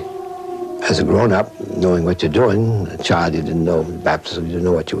only as a grown-up, knowing what you're doing. A child, you didn't know baptism, you didn't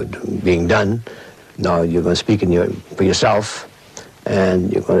know what you were being done. Now you're going to speak for yourself,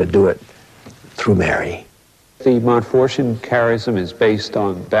 and you're going to do it through Mary. The Montfortian charism is based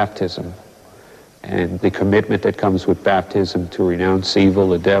on baptism and the commitment that comes with baptism to renounce evil,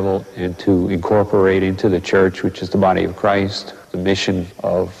 the devil, and to incorporate into the church, which is the body of Christ, the mission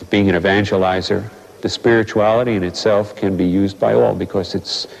of being an evangelizer. The spirituality in itself can be used by all because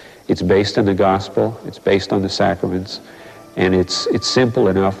it's based on the gospel, it's based on the sacraments, and it's simple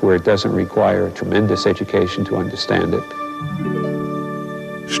enough where it doesn't require a tremendous education to understand it.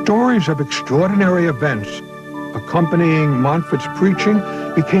 Stories of extraordinary events accompanying Montfort's preaching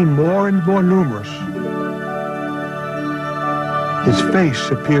became more and more numerous. His face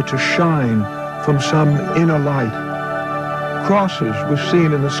appeared to shine from some inner light. Crosses were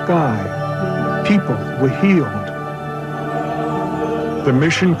seen in the sky. People were healed. The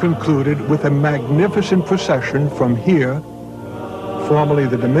mission concluded with a magnificent procession from here, formerly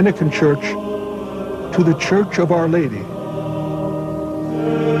the Dominican Church, to the Church of Our Lady.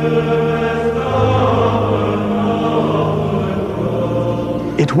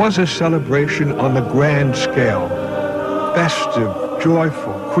 It was a celebration on the grand scale, festive,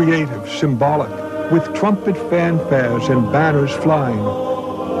 joyful, creative, symbolic, with trumpet fanfares and banners flying.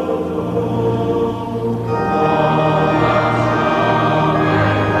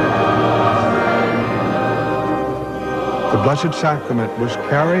 Blessed Sacrament was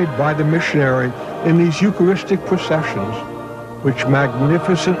carried by the missionary in these Eucharistic processions, which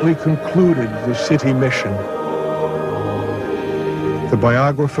magnificently concluded the city mission. The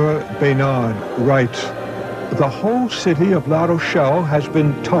biographer Baynard writes, "The whole city of La Rochelle has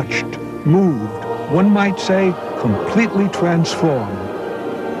been touched, moved, one might say completely transformed."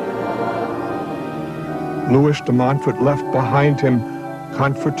 Louis de Montfort left behind him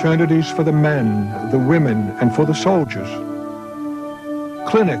confraternities for the men, the women, and for the soldiers,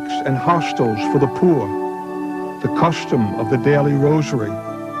 clinics and hostels for the poor, the custom of the daily rosary,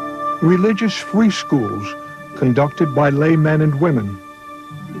 religious free schools conducted by laymen and women.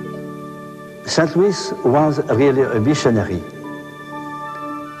 St. Louis was really a missionary,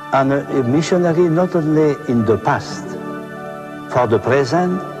 and a missionary not only in the past, for the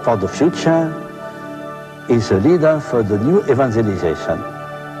present, for the future, is a leader for the new evangelization.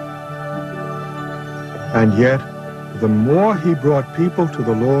 And yet, the more he brought people to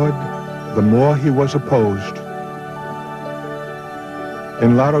the Lord, the more he was opposed.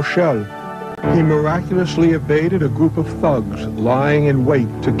 In La Rochelle, he miraculously evaded a group of thugs lying in wait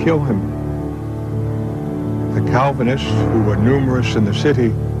to kill him. The Calvinists, who were numerous in the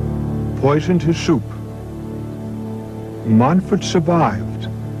city, poisoned his soup. Montfort survived,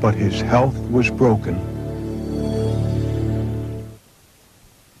 but his health was broken.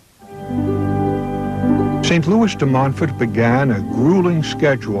 St. Louis de Montfort began a grueling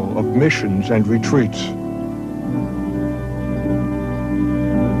schedule of missions and retreats.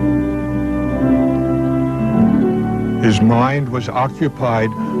 His mind was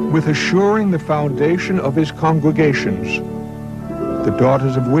occupied with assuring the foundation of his congregations, the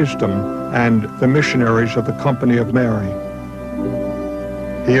Daughters of Wisdom and the missionaries of the Company of Mary.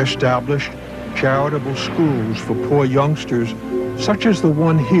 He established charitable schools for poor youngsters, such as the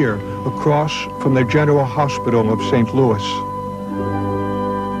one here across from the General Hospital of St. Louis.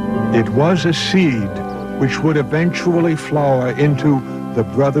 It was a seed which would eventually flower into the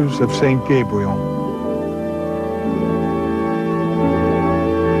Brothers of St. Gabriel.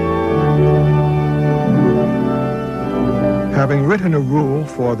 Having written a rule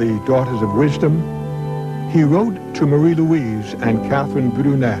for the Daughters of Wisdom, he wrote to Marie-Louise and Catherine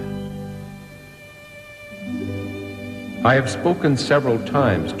Brunet. I have spoken several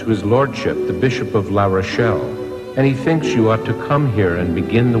times to His Lordship, the Bishop of La Rochelle, and he thinks you ought to come here and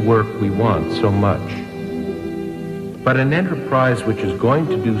begin the work we want so much. But an enterprise which is going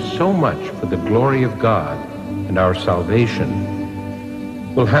to do so much for the glory of God and our salvation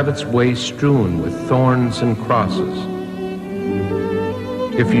will have its way strewn with thorns and crosses.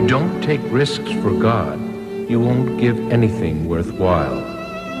 If you don't take risks for God, you won't give anything worthwhile.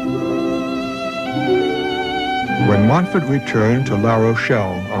 When Montfort returned to La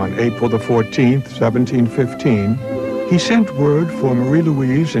Rochelle on April the 14th, 1715, he sent word for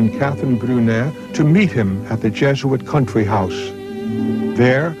Marie-Louise and Catherine Brunet to meet him at the Jesuit country house.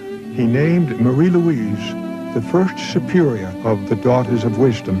 There, he named Marie-Louise the first superior of the Daughters of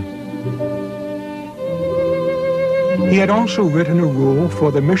Wisdom. He had also written a rule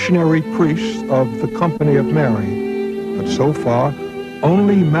for the missionary priests of the Company of Mary, but so far,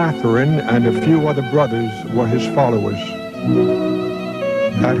 only Mathurin and a few other brothers were his followers.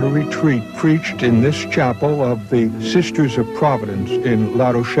 At a retreat preached in this chapel of the Sisters of Providence in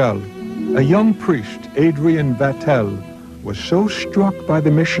La Rochelle, a young priest, Adrien Vatel, was so struck by the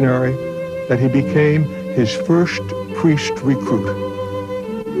missionary that he became his first priest recruit.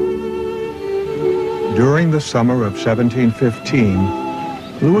 During the summer of 1715,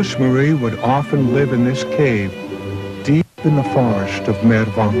 Louis Marie would often live in this cave deep in the forest of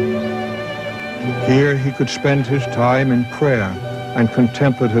Mervan. Here he could spend his time in prayer and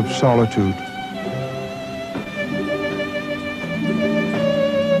contemplative solitude.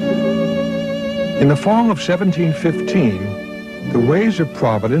 In the fall of 1715, the ways of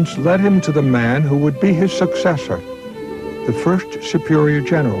Providence led him to the man who would be his successor, the first Superior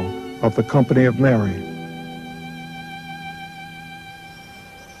General of the Company of Mary.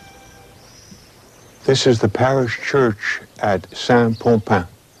 This is the parish church at Saint-Pompin.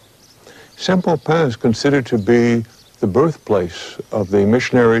 Saint-Pompin is considered to be the birthplace of the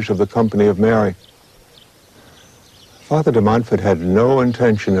missionaries of the Company of Mary. Father de Montfort had no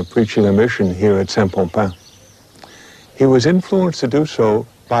intention of preaching a mission here at Saint-Pompin. He was influenced to do so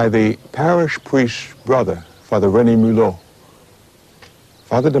by the parish priest's brother, Father René Mulot.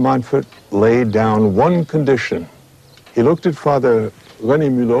 Father de Montfort laid down one condition. He looked at Father René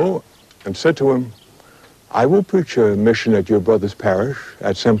Mulot and said to him, "I will preach a mission at your brother's parish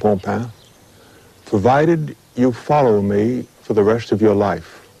at Saint-Pompin, provided you follow me for the rest of your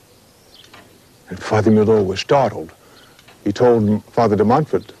life." And Father Mulot was startled. He told Father de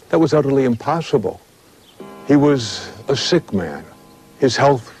Montfort that was utterly impossible. He was a sick man. His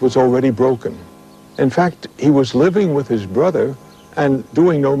health was already broken. In fact, he was living with his brother and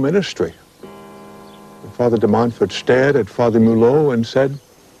doing no ministry. Father de Montfort stared at Father Mulot and said,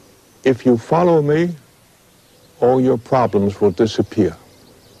 "If you follow me, all your problems will disappear."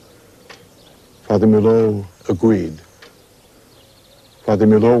 Father Mulot agreed. Father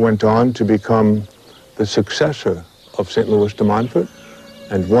Mulot went on to become the successor of St. Louis de Montfort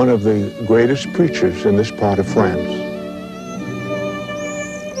and one of the greatest preachers in this part of France.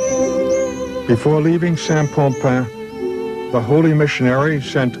 Before leaving Saint-Pompin, the holy missionary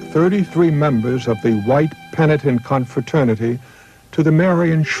sent 33 members of the White Penitent Confraternity to the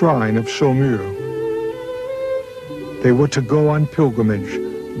Marian Shrine of Saumur. They were to go on pilgrimage,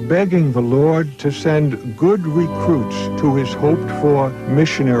 begging the Lord to send good recruits to his hoped-for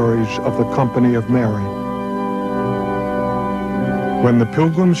missionaries of the Company of Mary. When the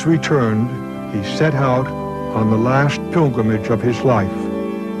pilgrims returned, he set out on the last pilgrimage of his life.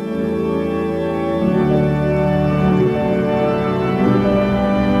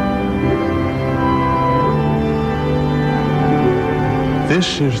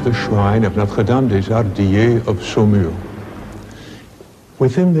 This is the shrine of Notre-Dame des Ardillers of Saumur.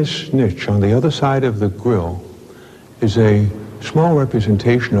 Within this niche, on the other side of the grille, is a small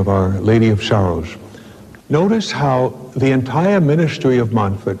representation of Our Lady of Sorrows. Notice how the entire ministry of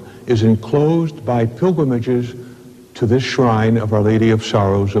Montfort is enclosed by pilgrimages to this shrine of Our Lady of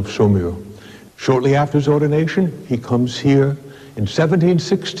Sorrows of Saumur. Shortly after his ordination, he comes here. In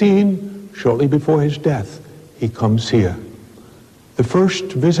 1716, shortly before his death, he comes here. The first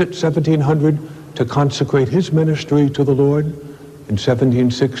visit, 1700, to consecrate his ministry to the Lord. In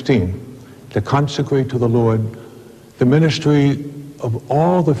 1716, to consecrate to the Lord the ministry of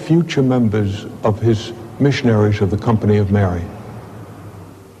all the future members of his missionaries of the Company of Mary.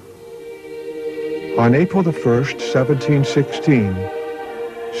 On April the 1st, 1716,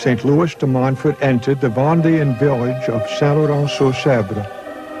 St. Louis de Montfort entered the Vendéan village of Saint-Laurent-sur-Sèvre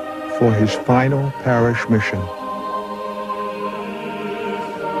for his final parish mission.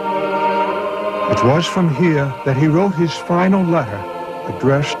 It was from here that he wrote his final letter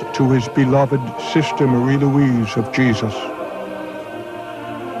addressed to his beloved Sister Marie-Louise of Jesus.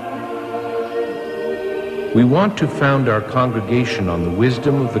 We want to found our congregation on the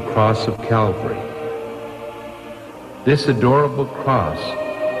wisdom of the cross of Calvary. This adorable cross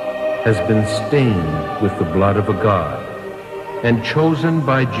has been stained with the blood of a God and chosen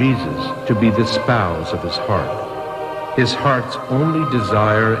by Jesus to be the spouse of his heart's only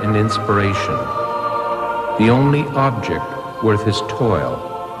desire and inspiration, the only object worth his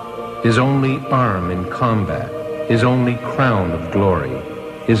toil, his only arm in combat, his only crown of glory,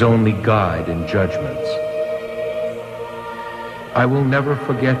 his only guide in judgments. I will never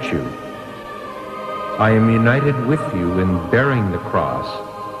forget you. I am united with you in bearing the cross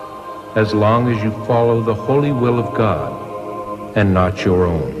as long as you follow the holy will of God and not your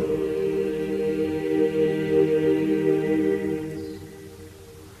own.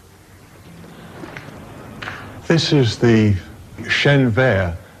 This is the Chêne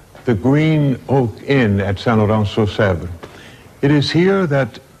Vert, the Green Oak Inn at Saint-Laurent-sur-Sèvre. It is here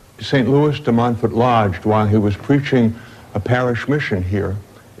that St. Louis de Montfort lodged while he was preaching a parish mission here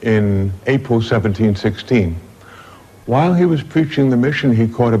in April 1716. While he was preaching the mission, he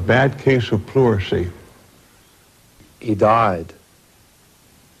caught a bad case of pleurisy. He died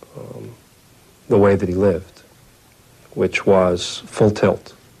the way that he lived, which was full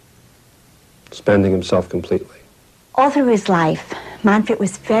tilt, spending himself completely. All through his life, Montfort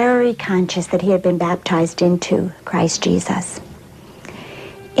was very conscious that he had been baptized into Christ Jesus.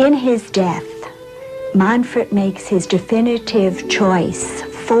 In his death, Montfort makes his definitive choice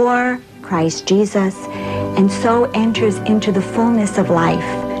for Christ Jesus and so enters into the fullness of life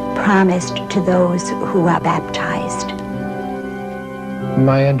promised to those who are baptized.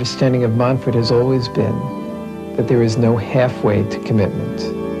 My understanding of Montfort has always been that there is no halfway to commitment,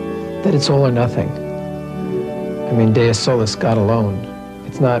 that it's all or nothing. I mean, Deus Solus, God alone.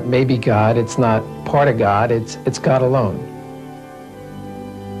 It's not maybe God, it's not part of God, it's God alone.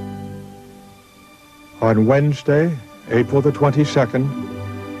 On Wednesday, April the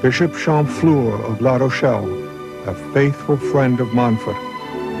 22nd, Bishop Champfleur of La Rochelle, a faithful friend of Montfort,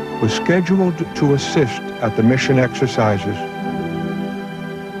 was scheduled to assist at the mission exercises.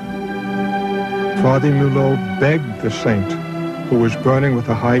 Father Mulot begged the saint, who was burning with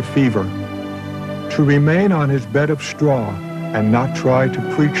a high fever, to remain on his bed of straw and not try to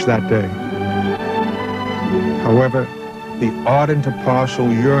preach that day. However, the ardent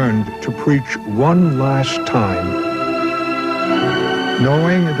apostle yearned to preach one last time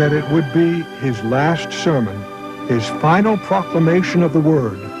Knowing that it would be his last sermon, his final proclamation of the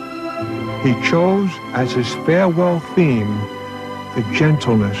Word, he chose as his farewell theme the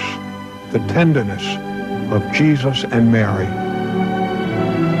gentleness, the tenderness of Jesus and Mary.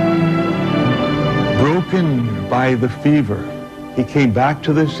 Broken by the fever, he came back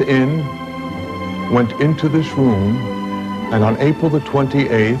to this inn, went into this room, and on April the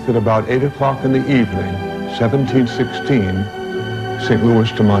 28th at about 8 o'clock in the evening, 1716, St.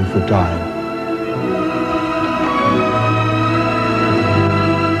 Louis de Montfort died.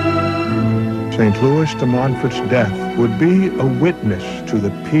 St. Louis de Montfort's death would be a witness to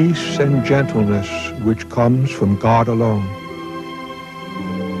the peace and gentleness which comes from God alone.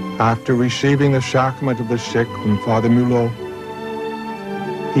 After receiving the sacrament of the sick from Father Mulot,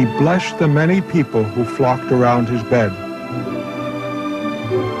 he blessed the many people who flocked around his bed.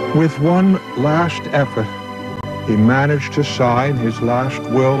 With one last effort, he managed to sign his last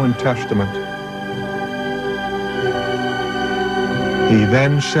will and testament. He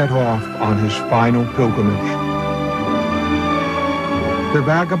then set off on his final pilgrimage. The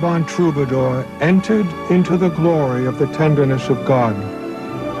vagabond troubadour entered into the glory of the tenderness of God.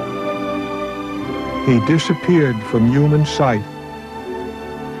 He disappeared from human sight,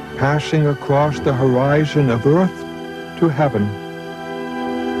 passing across the horizon of earth to heaven.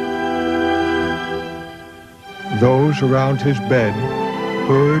 Those around his bed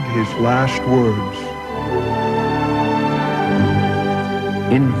heard his last words.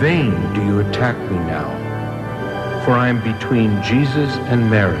 In vain do you attack me now, for I am between Jesus and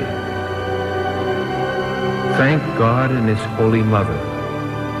Mary. Thank God and His Holy Mother.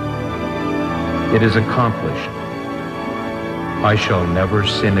 It is accomplished. I shall never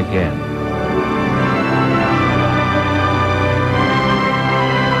sin again.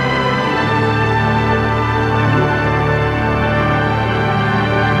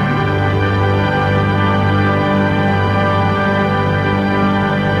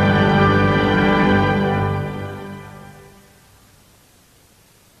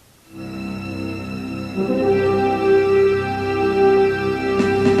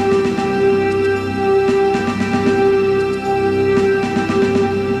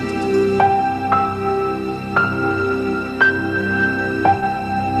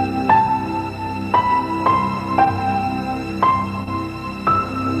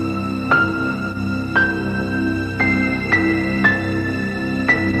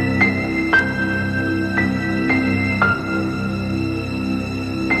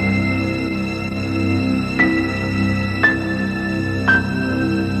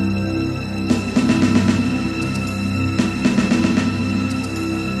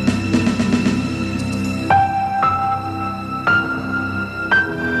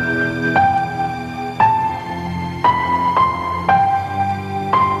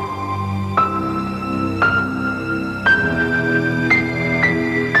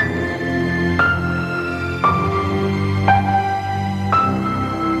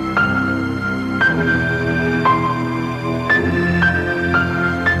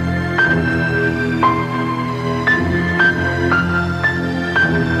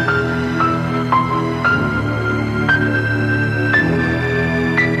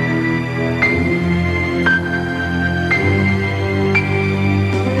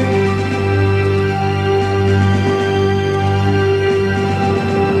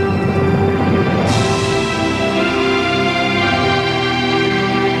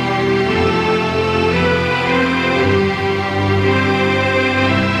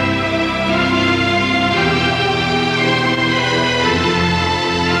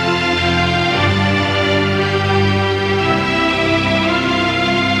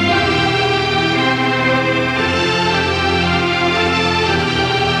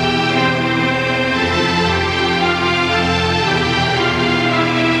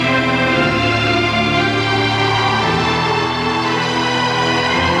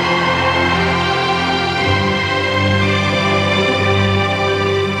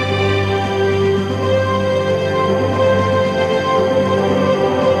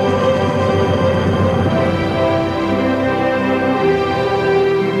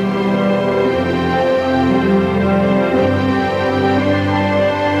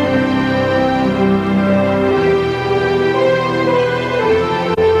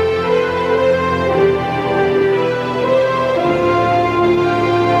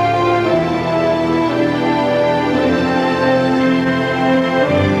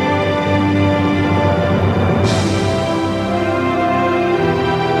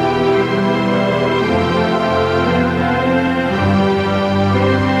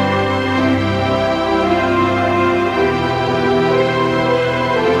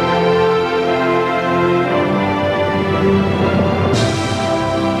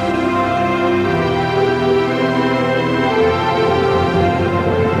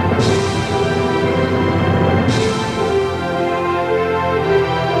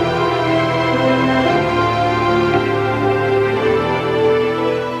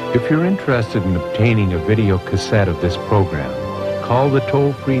 interested in obtaining a video cassette of this program, call the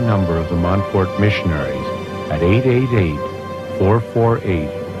toll-free number of the Montfort Missionaries at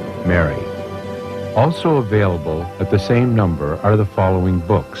 888-448-MARY. Also available at the same number are the following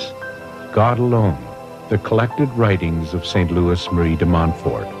books: God Alone, the collected writings of St. Louis Marie de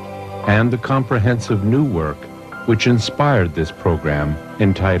Montfort, and the comprehensive new work which inspired this program,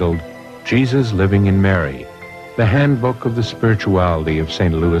 entitled Jesus Living in Mary, the Handbook of the Spirituality of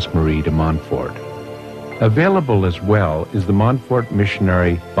St. Louis Marie de Montfort. Available as well is the Montfort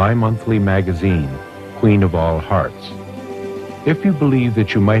Missionary bi-monthly magazine, Queen of All Hearts. If you believe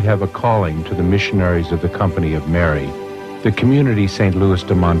that you might have a calling to the missionaries of the Company of Mary, the community St. Louis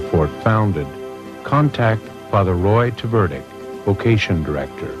de Montfort founded, contact Father Roy Tverdick, Vocation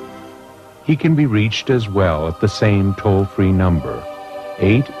Director. He can be reached as well at the same toll-free number,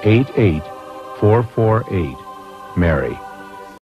 888-448-MARY.